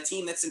that on a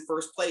team that's in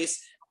first place.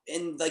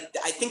 And like,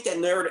 I think that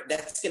narrative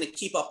that's going to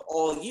keep up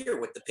all year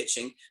with the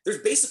pitching. There's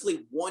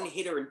basically one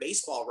hitter in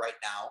baseball right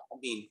now. I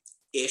mean,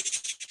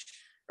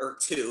 or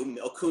two,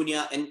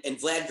 Acuna and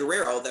Vlad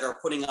Guerrero, that are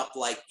putting up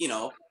like,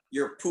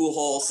 your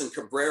Pujols and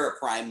Cabrera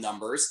prime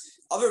numbers.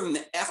 Other than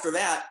after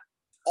that,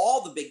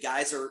 all the big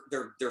guys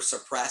they're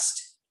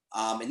suppressed.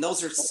 And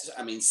those are,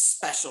 I mean,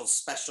 special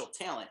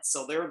talent.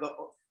 So they're the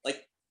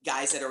like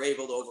guys that are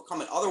able to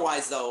overcome it.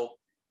 Otherwise though,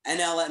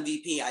 NL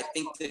MVP, I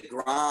think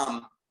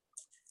DeGrom,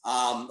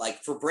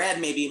 like for Brad,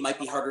 maybe it might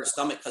be harder to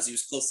stomach because he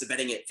was close to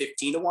betting it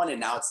 15-1 and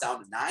now it's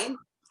down to 9.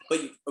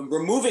 But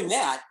removing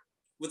that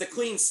with a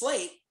clean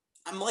slate,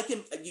 I'm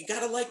liking, you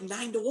got to like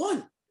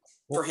 9-1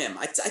 for him.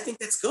 I think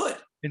that's good.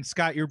 And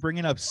Scott, you're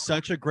bringing up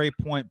such a great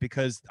point,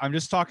 because I'm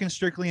just talking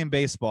strictly in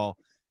baseball.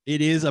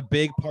 It is a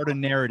big part of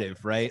narrative,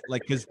 right?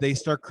 Like, because they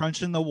start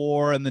crunching the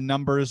WAR and the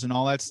numbers and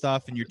all that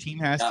stuff, and your team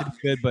has to be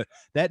good. But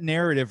that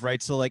narrative,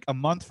 right? So like a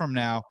month from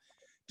now,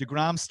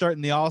 DeGrom's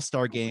starting the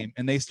All-Star game,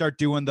 and they start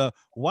doing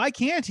why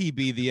can't he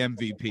be the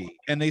MVP?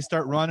 And they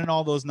start running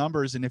all those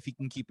numbers, and if he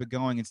can keep it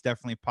going, it's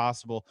definitely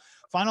possible.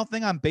 Final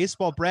thing on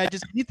baseball, Brad,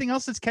 just anything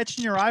else that's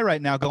catching your eye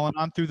right now going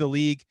on through the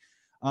league?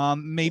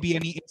 Maybe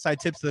any inside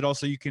tips that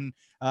also you can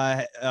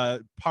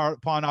pawn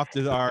off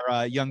to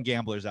our young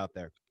gamblers out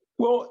there.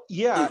 Well,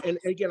 yeah. And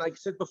again, like I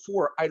said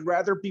before, I'd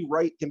rather be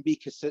right than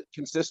be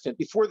consistent.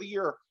 Before the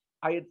year,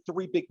 I had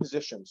 3 big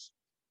positions.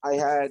 I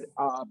had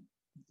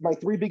my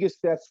 3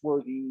 biggest bets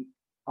were the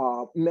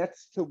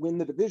Mets to win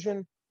the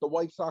division, the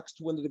White Sox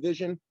to win the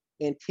division,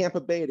 and Tampa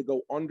Bay to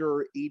go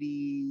under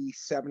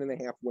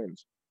 87.5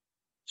 wins.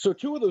 So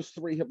 2 of those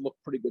 3 have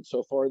looked pretty good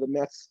so far, the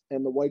Mets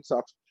and the White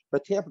Sox.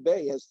 But Tampa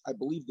Bay has, I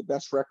believe, the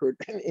best record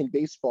in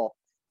baseball.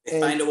 They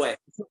find a way.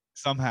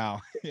 Somehow.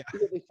 Yeah.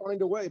 They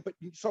find a way. But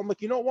so I'm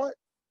like, you know what?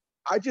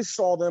 I just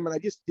saw them, and I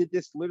just did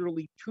this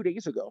literally 2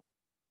 days ago.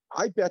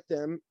 I bet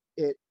them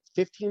at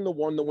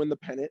 15-1 to win the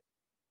pennant,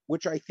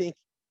 which I think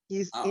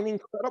is an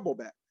incredible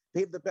bet.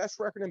 They have the best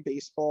record in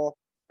baseball,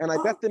 and I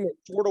bet them at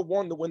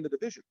 4-1 to win the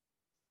division.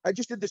 I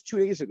just did this 2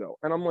 days ago,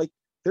 and I'm like,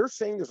 they're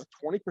saying there's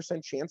a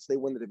 20% chance they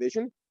win the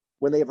division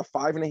when they have a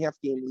 5.5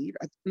 game lead.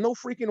 No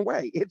freaking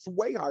way. It's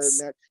way higher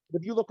than that.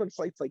 But if you look on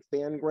sites like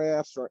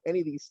Fangraphs or any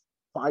of these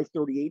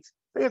 538s,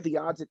 they have the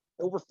odds at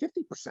over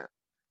 50%.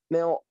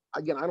 Now,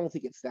 again, I don't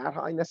think it's that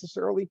high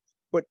necessarily,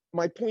 but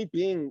my point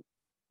being,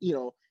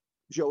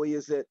 Joey,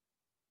 is that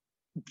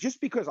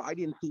just because I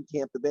didn't think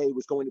Tampa Bay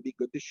was going to be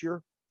good this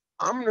year,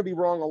 I'm going to be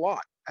wrong a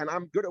lot, and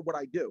I'm good at what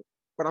I do,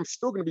 but I'm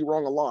still going to be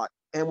wrong a lot.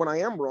 And when I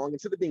am wrong,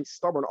 instead of being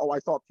stubborn, I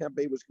thought Tampa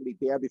Bay was going to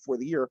be bad before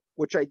the year,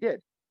 which I did.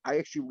 I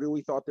actually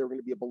really thought they were going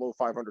to be a below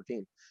 500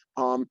 team.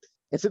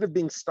 Instead of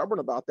being stubborn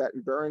about that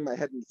and burying my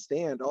head in the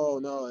stand, oh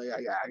no,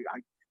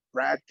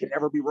 Brad can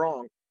never be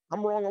wrong.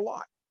 I'm wrong a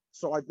lot.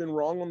 So I've been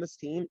wrong on this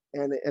team,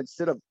 and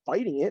instead of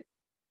fighting it,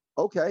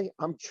 okay,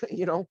 I'm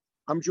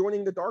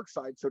joining the dark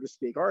side, so to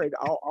speak. All right,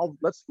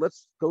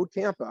 let's go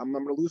Tampa. I'm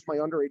going to lose my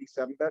under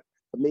 87 bet,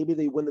 but maybe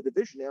they win the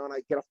division now, and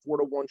I get a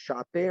 4-1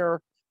 shot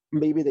there.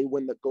 Maybe they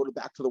go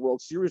back to the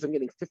World Series. I'm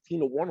getting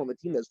 15-1 on the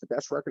team that's the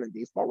best record in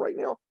baseball right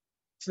now.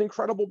 It's an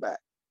incredible bet.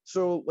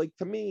 So, like,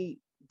 to me,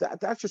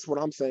 that's just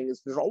what I'm saying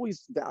is there's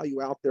always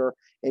value out there,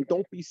 and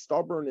don't be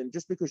stubborn. And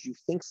just because you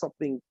think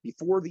something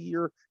before the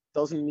year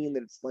doesn't mean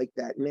that it's like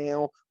that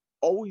now.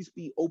 Always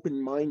be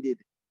open-minded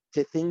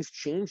to things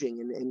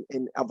changing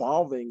and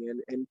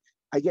evolving. And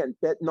again,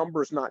 bet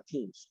numbers, not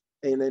teams.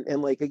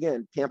 And like,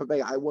 again, Tampa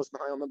Bay, I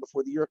wasn't high on them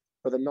before the year,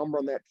 but the number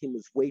on that team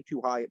was way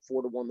too high at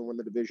 4-1 to win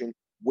the division,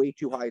 way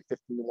too high at 15-1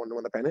 to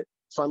win the pennant.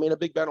 So I made a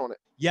big bet on it.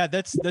 Yeah,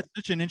 that's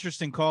such an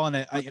interesting call,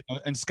 and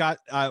and Scott,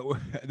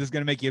 this is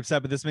going to make you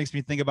upset, but this makes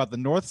me think about the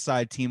North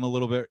Side team a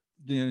little bit,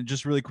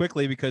 just really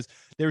quickly, because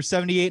they were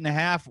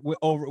 78.5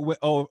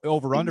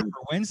 over under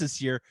for wins this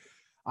year.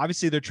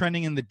 Obviously, they're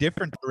trending in the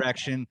different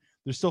direction.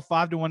 They're still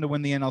 5-1 to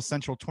win the NL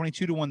Central,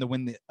 22-1 to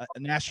win the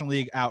National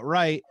League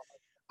outright.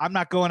 I'm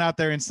not going out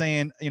there and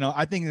saying,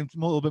 I think it's a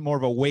little bit more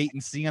of a wait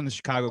and see on the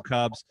Chicago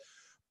Cubs.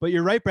 But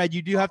you're right, Brad.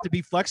 You do have to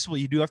be flexible.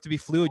 You do have to be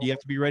fluid. You have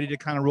to be ready to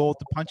kind of roll with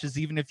the punches,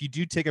 even if you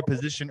do take a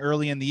position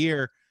early in the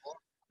year,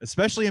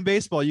 especially in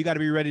baseball. You got to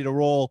be ready to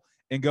roll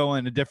and go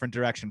in a different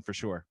direction for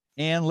sure.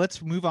 And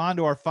let's move on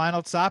to our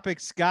final topic.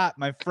 Scott,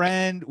 my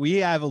friend, we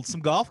have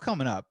some golf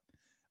coming up.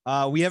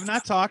 We have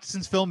not talked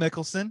since Phil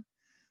Mickelson.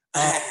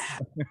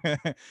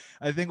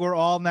 I think we're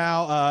all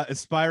now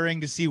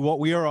aspiring to see what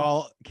we are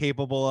all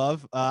capable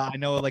of. I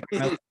know, like in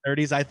my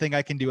 30s, I think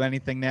I can do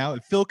anything now.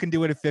 If Phil can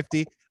do it at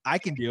 50, I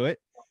can do it.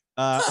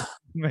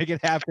 Make it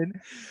happen.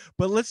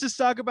 But let's just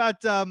talk about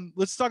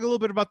let's talk a little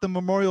bit about the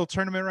Memorial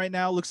Tournament right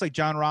now. Looks like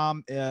John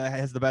Rahm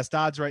has the best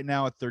odds right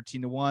now at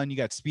 13-1. You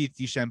got Spieth,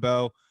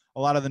 DeChambeau,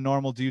 a lot of the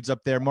normal dudes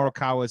up there.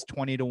 Morikawa is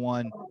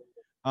 20-1.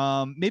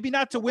 Maybe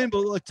not to win,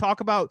 but like,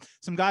 talk about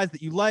some guys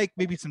that you like,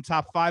 maybe some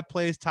top 5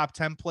 plays, top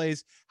 10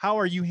 plays. How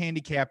are you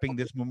handicapping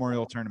this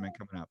Memorial Tournament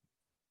coming up?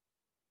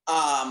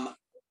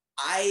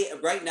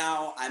 Right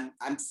now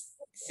I'm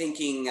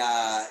thinking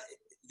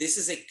this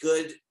is a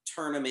good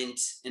tournament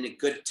and a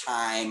good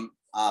time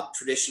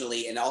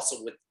traditionally, and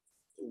also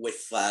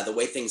with the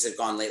way things have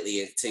gone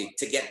lately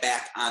to get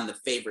back on the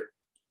favorite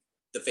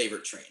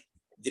train.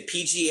 The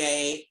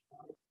PGA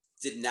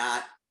did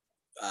not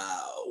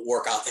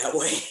work out that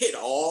way at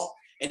all,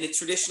 and it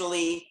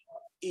traditionally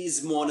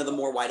is one of the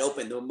more wide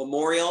open. The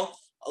Memorial,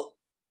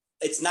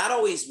 it's not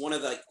always one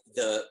of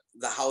the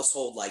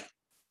household like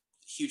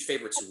huge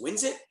favorites who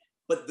wins it,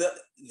 but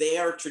they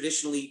are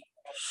traditionally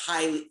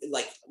highly,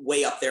 like,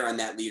 way up there on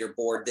that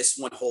leaderboard. This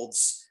one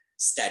holds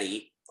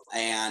steady,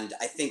 and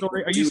I think. So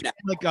are you saying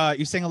like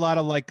you're saying a lot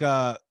of like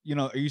are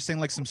you saying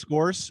like some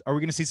scores? Are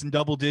we going to see some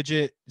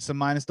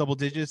minus double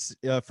digits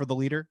for the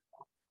leader?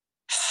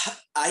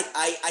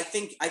 I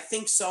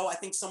think so. I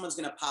think someone's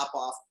going to pop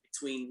off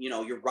between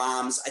your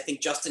Rahms. I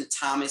think Justin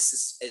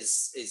Thomas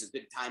is a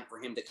good time for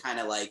him to kind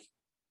of like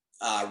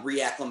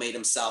reacclimate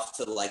himself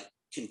to like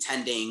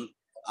contending.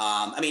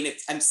 I mean,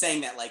 I'm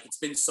saying that like it's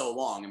been so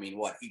long. I mean,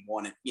 he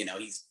won it,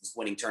 he's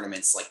winning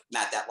tournaments like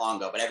not that long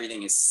ago, but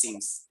everything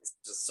seems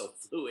just so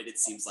fluid. It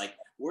seems like,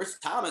 where's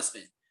Thomas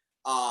been?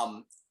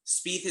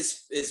 Spieth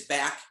is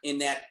back in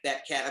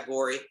that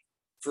category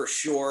for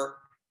sure.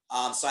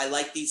 So I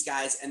like these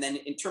guys. And then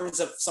in terms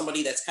of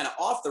somebody that's kind of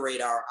off the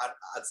radar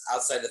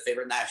outside of the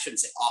favorite, and I shouldn't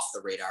say off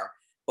the radar,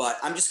 but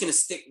I'm just going to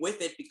stick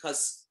with it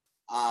because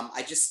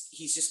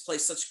he's just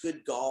played such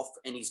good golf,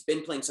 and he's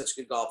been playing such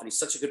good golf, and he's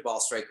such a good ball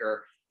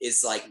striker,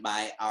 is like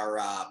our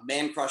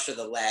man crush of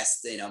the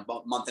last,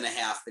 month and a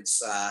half.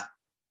 It's I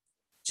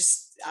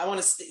want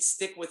to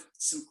stick with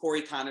some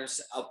Corey Connors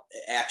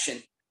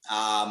action.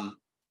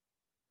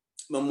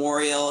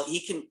 Memorial, he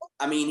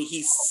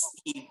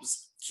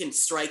can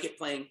strike it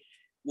playing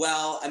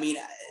well. I mean,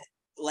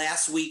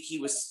 last week he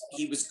was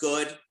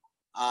good.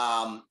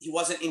 He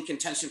wasn't in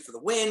contention for the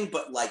win,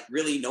 but like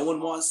really no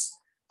one was.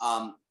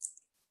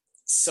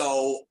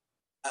 So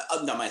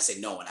I'm going to say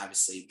no one,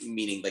 obviously,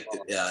 meaning like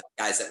the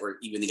guys that were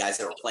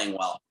playing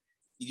well.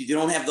 You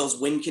don't have those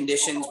win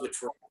conditions,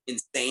 which were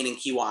insane in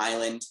Kiawah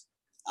Island.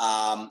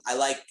 I'd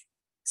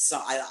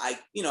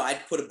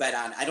put a bet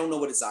on, I don't know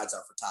what his odds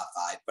are for top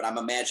 5, but I'm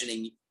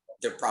imagining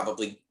they're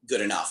probably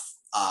good enough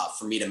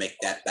for me to make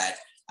that bet.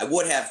 I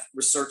would have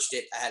researched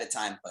it ahead of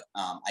time, but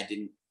I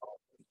didn't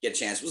get a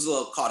chance. Was a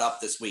little caught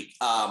up this week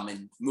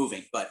and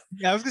moving, but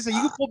yeah, I was gonna say you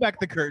can pull back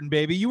the curtain,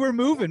 baby. You were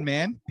moving,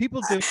 man.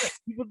 People do it.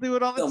 People do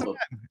it all the time.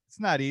 It's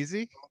not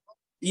easy.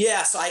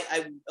 Yeah, so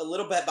I'm a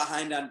little bit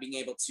behind on being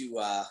able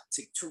to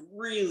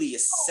really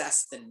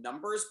assess the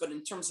numbers, but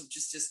in terms of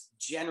just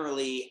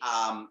generally,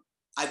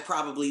 I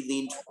probably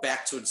leaned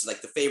back towards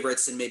like the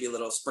favorites and maybe a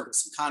little sprinkle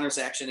some Connors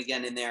action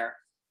again in there.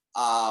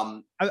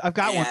 I've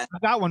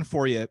got one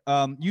for you.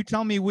 You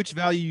tell me which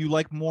value you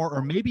like more,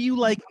 or maybe you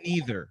like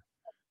neither.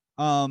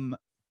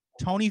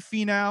 Tony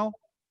Finau,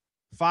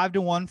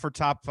 5-1 for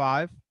top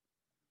 5,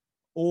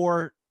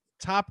 or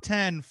top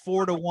 10,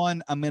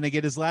 4-1. I'm going to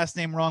get his last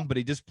name wrong, but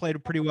he just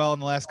played pretty well in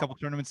the last couple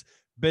tournaments.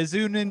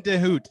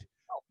 Bezuidenhout.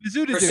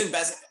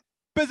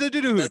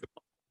 Bezuidenhout.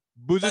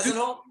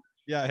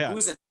 Yeah.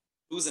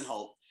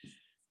 Bezuidenhout.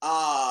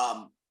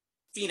 Finau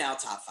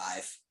top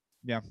 5.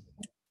 Yeah.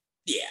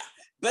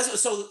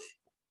 So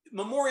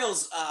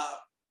Memorial's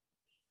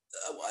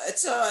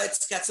it's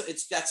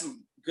got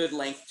some good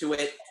length to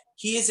it.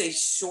 He is a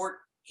short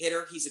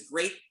hitter. He's a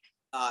great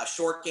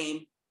short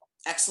game,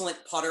 excellent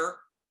putter,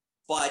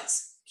 but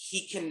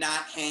he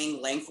cannot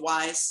hang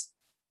lengthwise.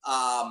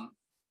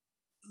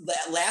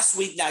 last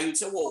week, now you'd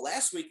say, well,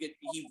 last week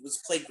he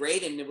was played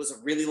great and it was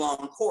a really long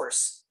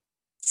course.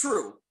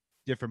 True.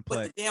 Different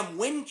play. But the damn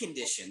wind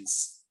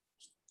conditions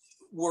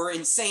were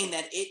insane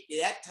that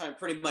time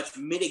pretty much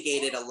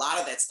mitigated a lot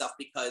of that stuff,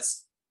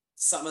 because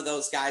some of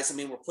those guys, I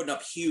mean, were putting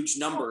up huge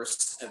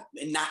numbers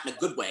and not in a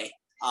good way.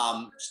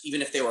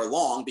 Even if they were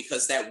long,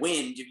 because that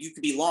wind, you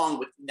could be long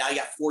with, now you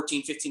got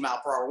 14, 15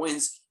 mile per hour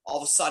winds. All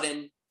of a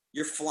sudden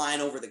you're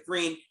flying over the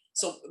green.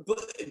 So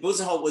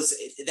Buzenholt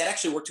that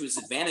actually worked to his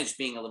advantage,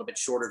 being a little bit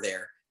shorter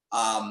there.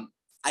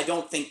 I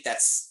don't think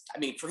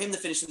for him to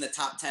finish in the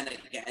top 10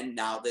 again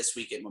now this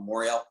week at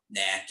Memorial,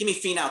 give me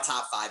Finau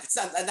top 5. It's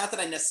not that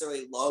I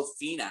necessarily love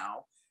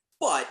Finau,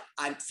 but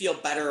I feel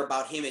better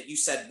about him at, you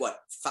said what,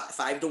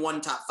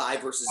 5-1 top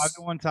 5 versus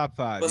 5-1 top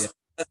 5.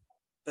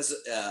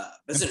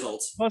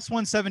 Buzenholt. Plus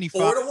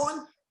 175.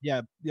 4-1?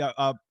 Yeah.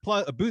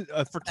 Plus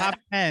for top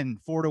 10,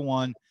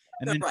 4-1.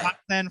 And then top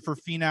 10 for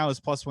Finau is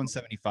plus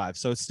 175.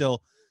 So it's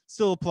still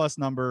a plus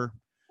number,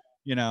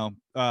 it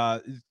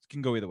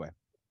can go either way.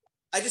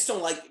 I just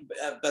don't like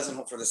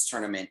Buzenholt for this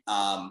tournament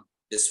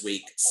this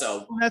week.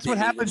 So that's what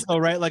happens though,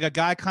 right? Like a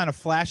guy kind of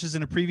flashes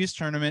in a previous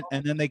tournament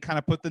and then they kind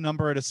of put the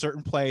number at a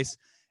certain place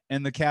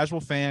and the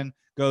casual fan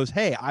goes,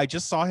 hey, I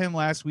just saw him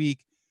last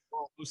week.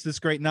 What's this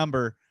great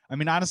number? I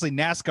mean, honestly,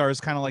 NASCAR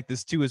is kind of like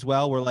this too as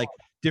well, where like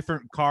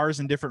different cars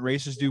and different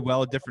racers do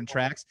well at different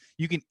tracks.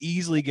 You can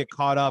easily get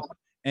caught up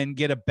and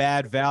get a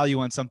bad value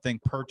on something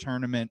per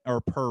tournament or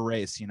per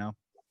race,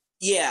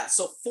 Yeah,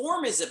 so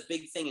form is a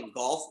big thing in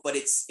golf, but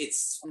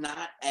it's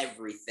not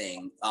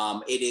everything.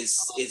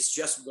 It's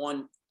just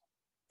one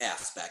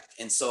aspect.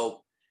 And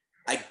so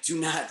I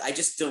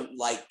just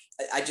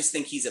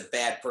think he's a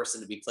bad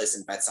person to be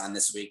placing bets on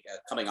this week,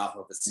 coming off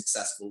of a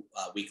successful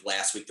week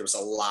last week. There was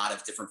a lot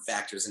of different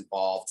factors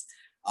involved.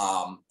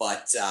 Golf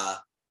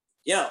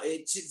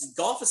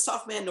is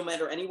tough, man, no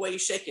matter any way you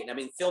shake it. I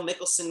mean, Phil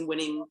Mickelson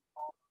winning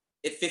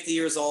at 50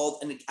 years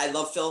old. And I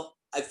love Phil.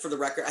 For the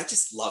record, I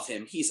just love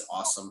him. He's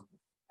awesome.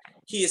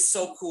 He is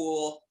so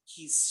cool.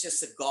 He's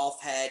just a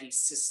golf head.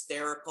 He's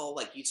hysterical.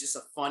 Like, he's just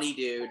a funny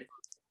dude.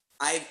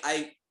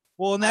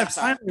 Well, in that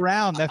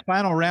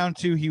final round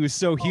too, he was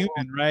so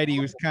human, right?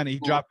 He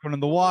dropped one in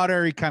the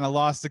water. He kind of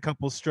lost a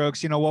couple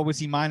strokes. What was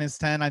he,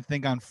 -10, I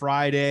think, on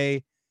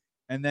Friday.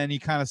 And then he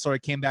kind of sort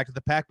of came back to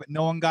the pack, but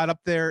no one got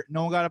up there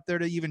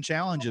to even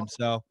challenge him.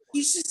 So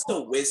he's just a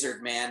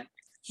wizard, man.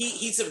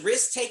 He's a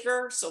risk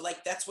taker. So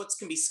like, that's what's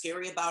can be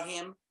scary about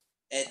him.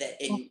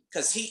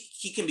 Because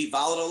he can be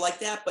volatile like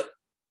that, but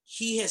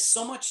he has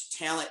so much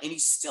talent and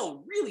he's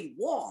still really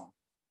long.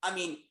 I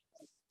mean,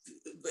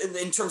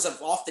 in terms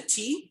of off the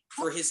tee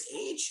for his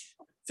age,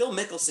 Phil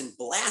Mickelson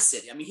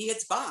blasted. I mean, he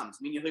hits bombs.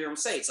 I mean, you hear him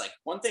say, it's like,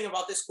 one thing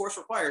about this course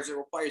requires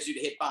you to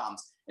hit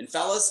bombs. And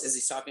fellas, as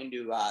he's talking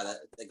to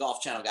the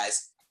Golf Channel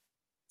guys,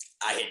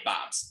 I hit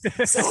bombs.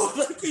 So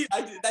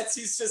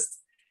he's just,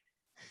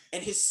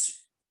 and his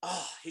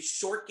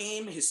short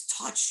game, his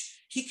touch,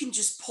 he can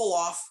just pull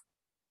off.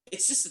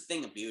 It's just a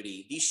thing of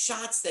beauty. These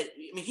shots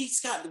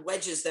he's got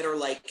wedges that are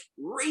like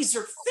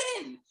razor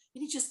thin,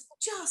 and he just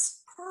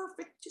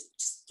perfect,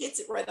 just gets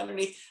it right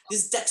underneath.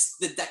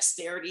 The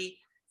dexterity.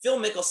 Phil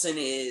Mickelson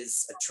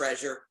is a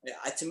treasure.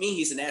 To me,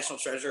 he's a national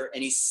treasure,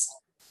 and it's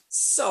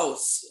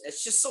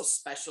just so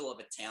special of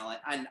a talent.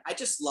 And I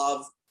just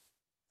love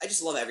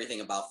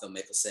everything about Phil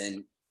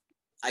Mickelson.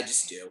 I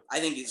just do. I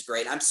think he's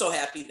great. I'm so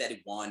happy that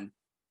he won.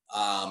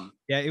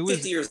 It was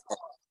 50 years old.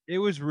 It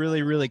was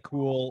really, really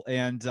cool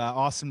and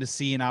awesome to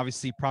see. And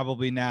obviously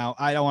probably now,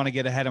 I don't want to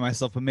get ahead of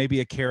myself, but maybe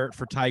a carrot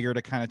for Tiger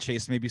to kind of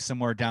chase maybe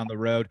somewhere down the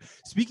road.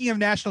 Speaking of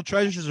national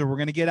treasures, we're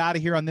going to get out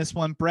of here on this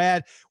one.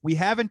 Brad, we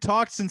haven't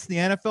talked since the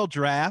NFL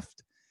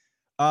draft.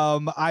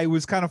 I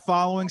was kind of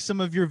following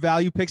some of your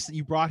value picks that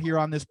you brought here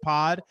on this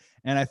pod,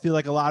 and I feel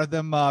like a lot of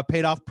them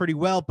paid off pretty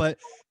well. But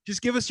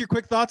just give us your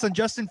quick thoughts on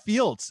Justin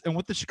Fields and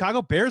what the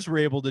Chicago Bears were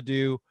able to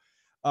do.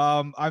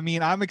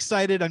 I'm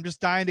excited. I'm just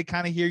dying to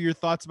kind of hear your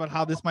thoughts about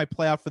how this might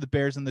play out for the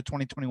Bears in the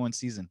 2021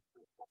 season.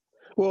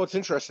 Well, it's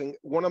interesting.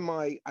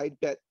 I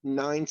bet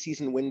 9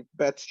 season win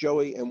bets,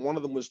 Joey, and one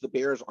of them was the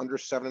Bears under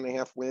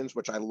 7.5 wins,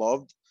 which I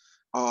loved.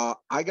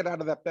 I got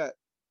out of that bet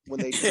when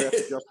they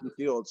drafted Justin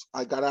Fields.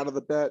 I got out of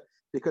the bet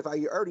because I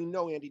already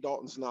know Andy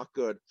Dalton's not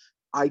good.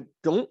 I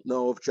don't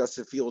know if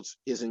Justin Fields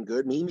isn't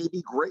good. He may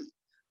be great.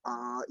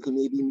 He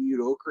may be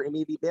mediocre. He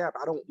may be bad.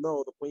 I don't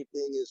know. The point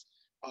being is,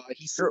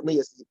 he certainly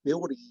has the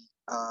ability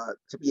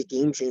to be a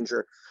game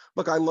changer.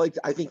 Look, I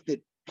think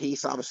that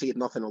Pace obviously had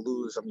nothing to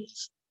lose. I mean,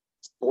 he's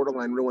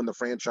borderline ruined the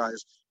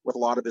franchise with a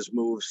lot of his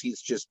moves.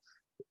 He's just,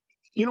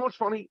 what's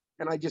funny?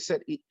 And I just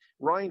said,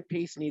 Ryan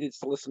Pace needed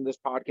to listen to this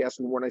podcast.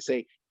 And when I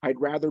say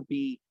I'd rather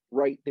be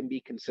right than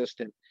be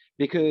consistent,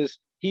 because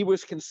he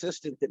was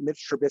consistent that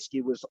Mitch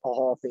Trubisky was a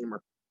Hall of Famer.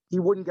 He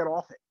wouldn't get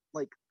off it.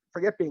 Like,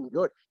 forget being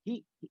good.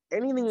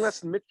 Anything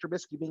less than Mitch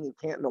Trubisky being in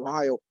Canton,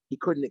 Ohio, he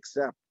couldn't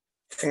accept.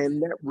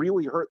 And that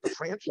really hurt the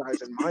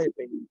franchise, in my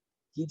opinion.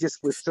 He just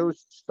was so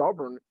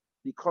stubborn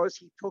because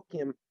he took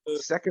him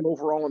second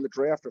overall in the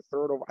draft, or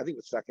third over, I think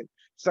it was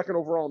second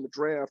overall in the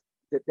draft,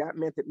 that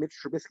meant that Mitch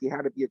Trubisky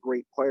had to be a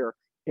great player.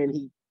 and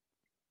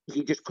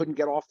he just couldn't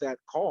get off that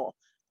call.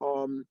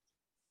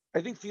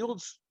 I think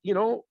Fields,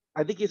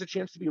 I think he has a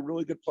chance to be a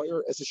really good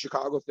player. As a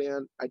Chicago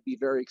fan, I'd be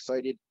very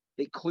excited.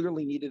 They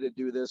clearly needed to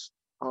do this.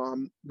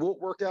 Will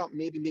it work out?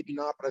 Maybe, maybe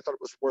not, but I thought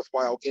it was a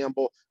worthwhile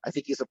gamble. I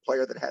think he's a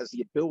player that has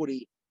the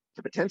ability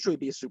to potentially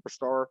be a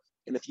superstar.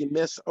 And if you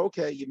miss,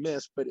 okay, you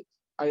miss. But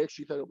I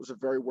actually thought it was a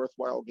very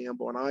worthwhile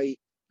gamble. And I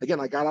got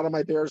out of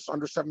my Bears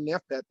under 7.5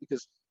 bet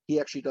because he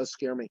actually does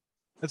scare me.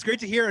 That's great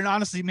to hear. And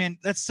honestly, man,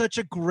 that's such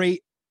a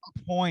great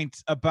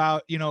point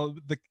about,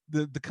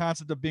 the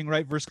concept of being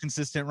right versus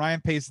consistent.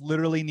 Ryan Pace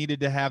literally needed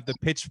to have the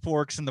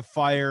pitchforks and the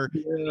fire,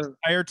 the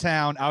entire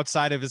town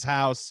outside of his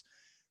house,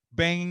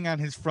 banging on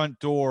his front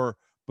door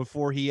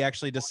before he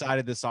actually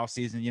decided this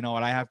offseason, you know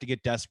what, I have to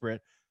get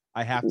desperate.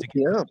 I have to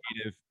get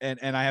creative,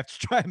 and I have to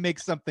try and make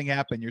something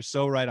happen. You're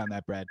so right on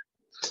that, Brad.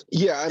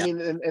 Yeah, I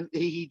mean, and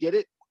he did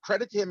it.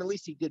 Credit to him, at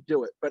least he did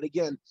do it. But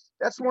again,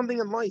 that's one thing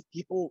in life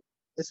people,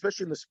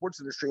 especially in the sports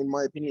industry, in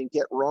my opinion,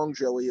 get wrong,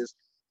 Joey, is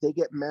they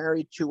get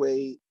married to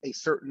a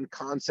certain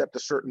concept, a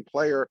certain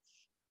player,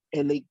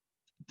 and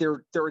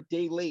they're a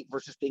day late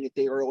versus being a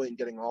day early and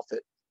getting off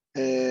it.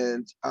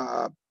 And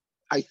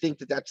I think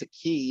that's a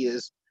key,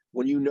 is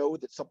when you know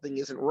that something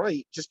isn't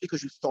right, just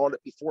because you thought it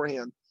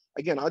beforehand.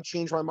 Again, I'd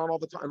change my mind all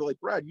the time. They're like,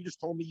 Brad, you just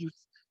told me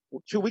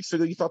 2 weeks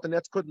ago you thought the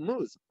Nets couldn't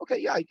lose. Okay,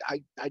 yeah,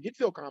 I did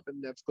feel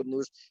confident the Nets couldn't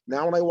lose.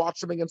 Now when I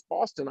watched them against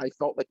Boston, I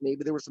felt like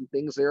maybe there were some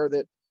things there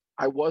that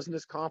I wasn't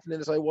as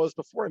confident as I was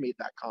before I made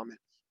that comment.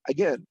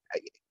 Again,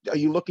 are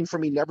you looking for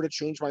me never to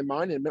change my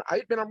mind? And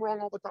I'm wrong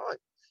all the time.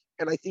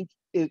 And I think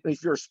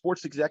if you're a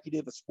sports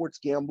executive, a sports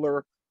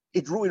gambler,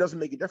 it really doesn't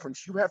make a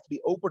difference. You have to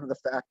be open to the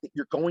fact that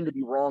you're going to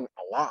be wrong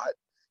a lot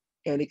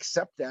and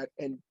accept that.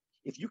 And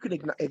if you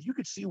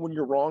could see when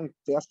you're wrong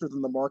faster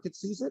than the market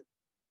sees it,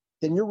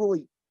 then you're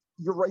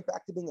right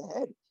back to being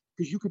ahead,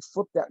 because you could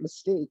flip that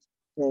mistake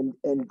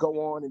and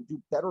go on and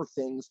do better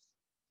things.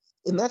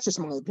 And that's just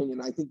my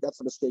opinion. I think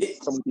that's a mistake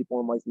some people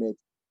in life make.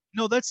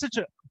 No, that's such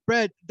a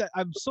Brad.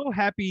 I'm so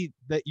happy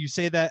that you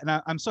say that,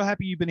 and I'm so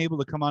happy you've been able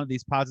to come onto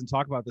these pods and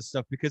talk about this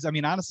stuff, because I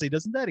mean, honestly,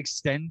 doesn't that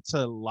extend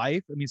to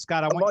life? I mean,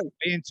 Scott, I want you to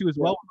weigh into as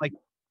well. Like,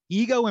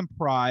 ego and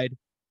pride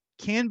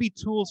can be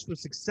tools for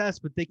success,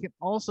 but they can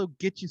also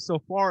get you so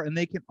far, and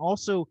they can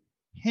also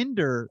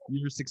hinder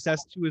your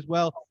success too as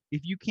well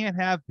if you can't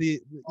have the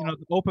the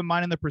open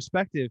mind and the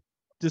perspective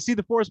to see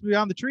the forest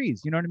beyond the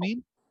trees. You know what I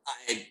mean?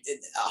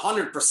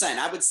 100%.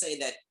 I would say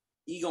that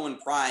ego and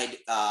pride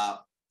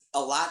a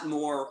lot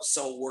more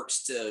so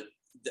works to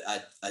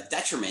a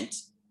detriment,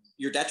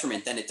 your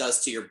detriment, than it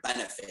does to your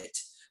benefit,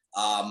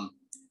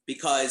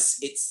 because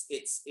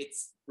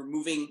it's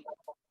removing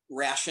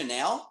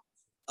rationale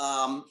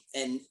and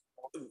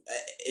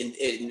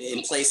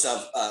in place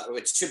of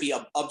which should be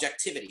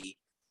objectivity.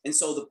 And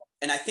so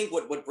I think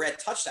what Brad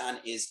touched on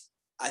is,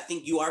 I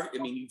think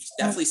you've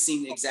definitely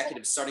seen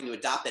executives starting to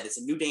adopt that. It's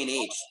a new day and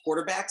age.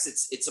 Quarterbacks,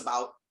 it's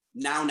about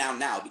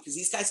now, because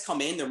these guys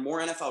come in, they're more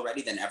NFL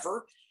ready than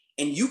ever.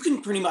 And you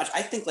can pretty much,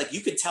 I think, like,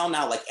 you could tell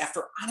now, like,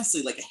 after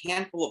honestly, like, a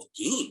handful of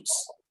games,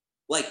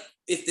 like,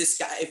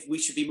 if we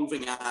should be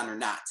moving on or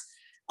not.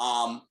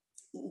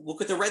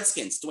 Look at the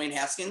Redskins, Dwayne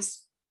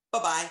Haskins,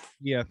 bye-bye.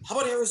 Yeah. How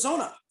about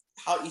Arizona?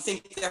 How you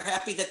think they're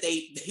happy that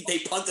they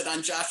punted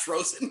on Josh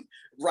Rosen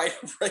right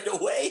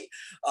away?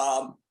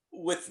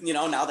 With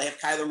now they have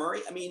Kyler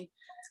Murray. I mean,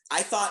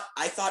 I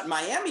thought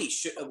Miami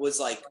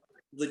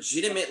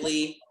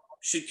legitimately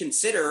should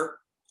consider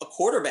a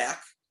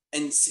quarterback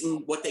and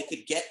seeing what they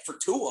could get for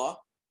Tua,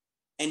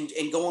 and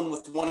going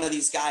with one of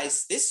these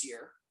guys this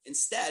year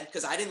instead,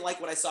 because I didn't like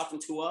what I saw from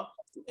Tua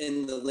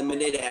in the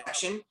limited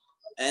action,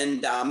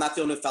 and I'm not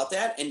the one who felt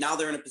that. And now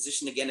they're in a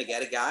position again to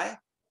get a guy,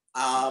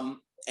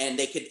 and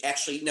they could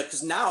actually,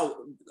 because now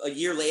a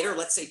year later,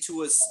 let's say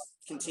Tua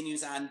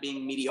continues on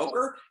being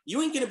mediocre,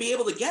 you ain't going to be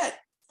able to get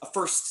a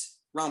first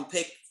round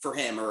pick for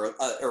him or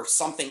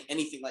something,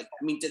 anything like.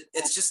 I mean,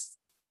 it's just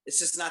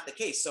not the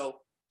case. So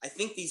I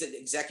think these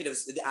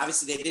executives,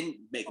 obviously they didn't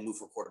make a move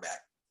for quarterback,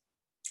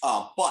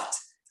 but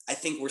I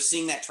think we're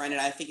seeing that trend, and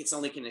I think it's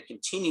only going to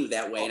continue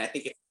that way. And I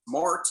think it's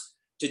smart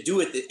to do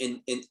it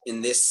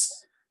in this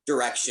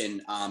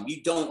direction.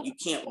 You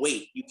can't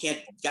wait. You can't,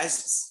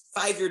 guys,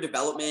 5-year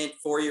development,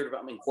 4-year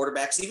development,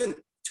 quarterbacks, even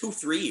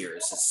 2-3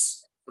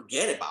 years,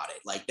 forget about it.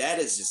 Like, that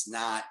is just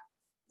not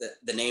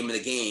the name of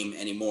the game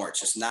anymore. It's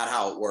just not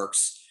how it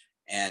works.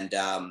 And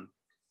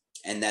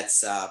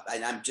that's,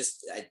 I'm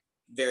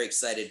very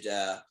excited.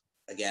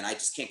 Again, I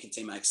just can't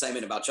contain my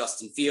excitement about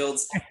Justin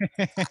Fields.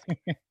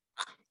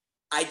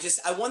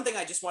 One thing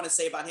I just want to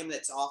say about him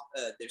that's off.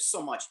 There's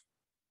so much.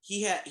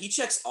 He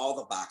checks all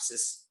the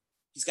boxes.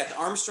 He's got the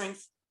arm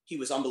strength. He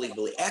was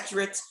unbelievably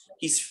accurate.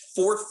 He's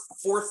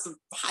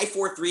high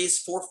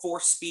 4.3s,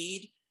 4.4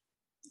 speed.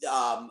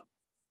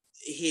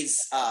 He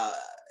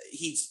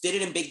did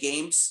it in big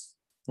games.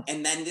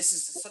 And then this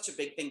is such a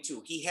big thing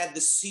too. He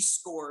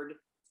scored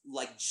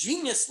like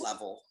genius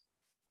level,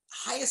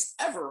 highest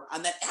ever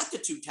on that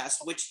aptitude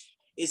test, which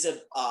is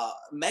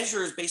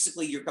measures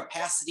basically your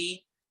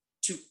capacity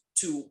to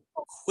to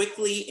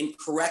quickly and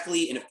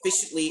correctly and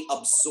efficiently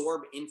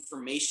absorb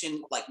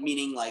information, like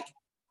meaning like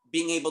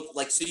being able to,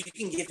 like, so you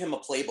can give him a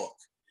playbook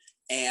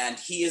and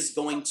he is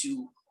going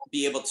to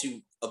be able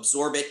to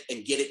absorb it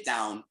and get it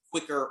down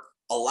quicker,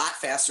 a lot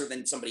faster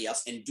than somebody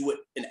else, and do it.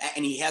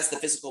 And he has the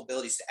physical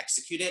abilities to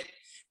execute it.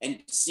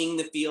 And seeing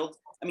the field,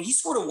 I mean, he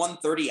scored a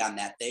 130 on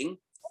that thing.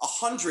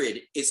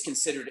 100 is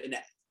considered an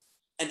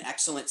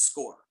excellent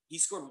score. He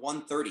scored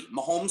 130.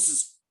 Mahomes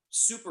is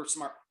super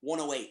smart,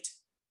 108,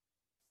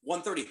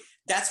 130.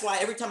 That's why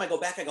every time I go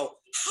back, I go,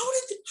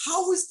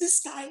 how was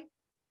this guy?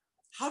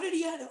 How did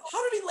he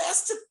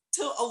last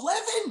to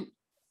 11?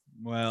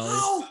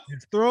 Well,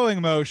 his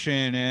throwing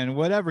motion and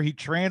whatever, he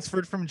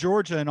transferred from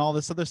Georgia and all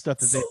this other stuff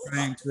that they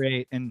try and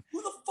create. And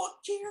who the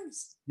fuck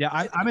cares? Yeah,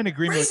 I'm in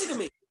agreement. Crazy to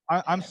me.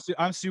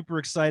 I'm super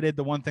excited.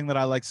 The one thing that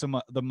I like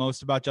the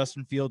most about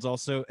Justin Fields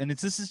also, and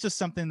this is just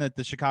something that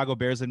the Chicago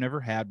Bears have never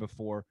had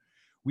before.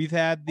 We've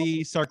had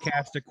the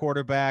sarcastic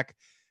quarterback.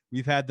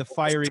 We've had the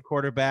fiery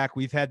quarterback.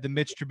 We've had the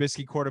Mitch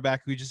Trubisky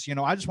quarterback who just,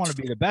 I just want to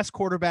be the best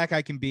quarterback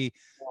I can be.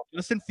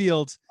 Justin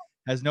Fields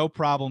has no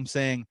problem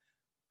saying,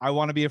 I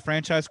want to be a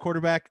franchise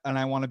quarterback and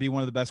I want to be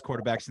one of the best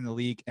quarterbacks in the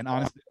league. And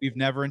honestly, we've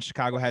never in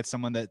Chicago had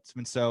someone that's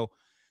been so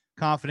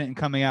confident in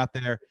coming out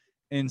there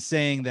and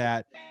saying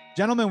that.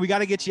 Gentlemen, we got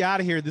to get you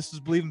out of here. This was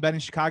Believe in Betting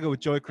Chicago with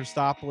Joey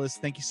Christopoulos.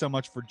 Thank you so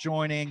much for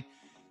joining.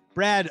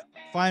 Brad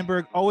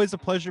Feinberg, always a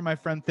pleasure, my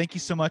friend. Thank you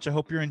so much. I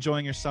hope you're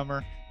enjoying your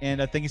summer. And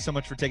thank you so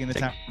much for taking the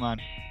time to come on.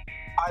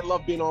 I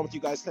love being on with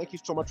you guys. Thank you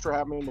so much for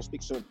having me, and we'll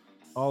speak soon.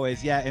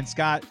 Always, yeah. And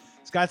Scott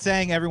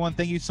saying, everyone,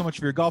 thank you so much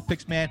for your golf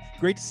picks, man.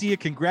 Great to see you.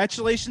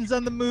 Congratulations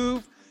on the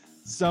move.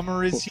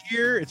 Summer is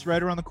here. It's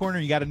right around the corner.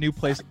 You got a new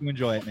place to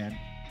enjoy it, man.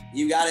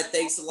 You got it.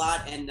 Thanks a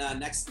lot. And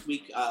next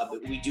week,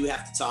 we do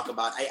have to talk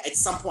about, at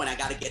some point, I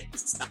got to get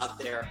this out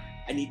there.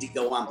 I need to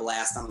go on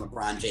blast on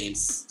LeBron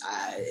James.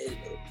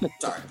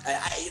 Sorry.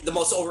 The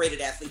most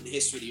overrated athlete in the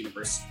history of the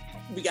universe.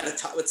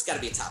 It's got to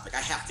be a topic.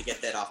 I have to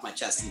get that off my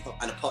chest in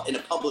a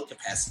public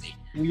capacity.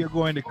 We are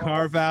going to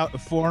carve out a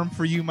forum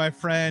for you, my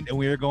friend, and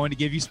we are going to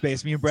give you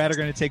space. Me and Brad are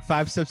going to take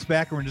 5 steps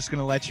back, and we're just going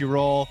to let you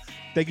roll.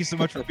 Thank you so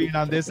much for being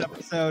on this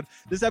episode.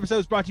 This episode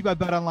is brought to you by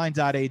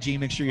betonline.ag.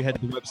 Make sure you head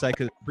to the website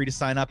because it's free to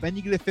sign up, and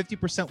you get a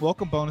 50%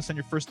 welcome bonus on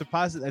your first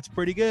deposit. That's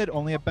pretty good.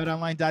 Only at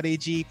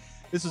betonline.ag.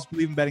 This was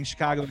Believe in Betting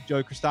Chicago with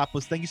Joey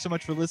Christopoulos. Thank you so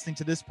much for listening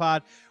to this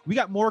pod. We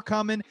got more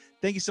coming.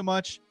 Thank you so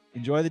much.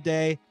 Enjoy the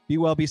day. Be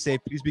well, be safe.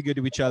 Please be good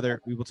to each other.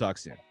 We will talk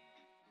soon.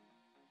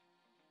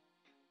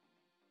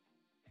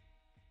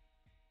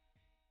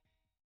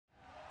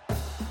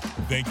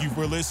 Thank you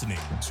for listening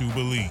to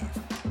Believe.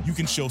 You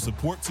can show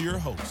support to your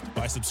host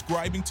by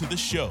subscribing to the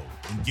show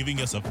and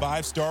giving us a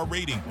 5-star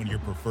rating on your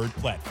preferred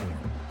platform.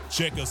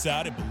 Check us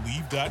out at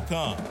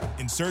Believe.com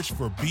and search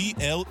for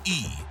BLEAV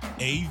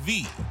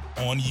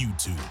on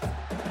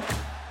YouTube.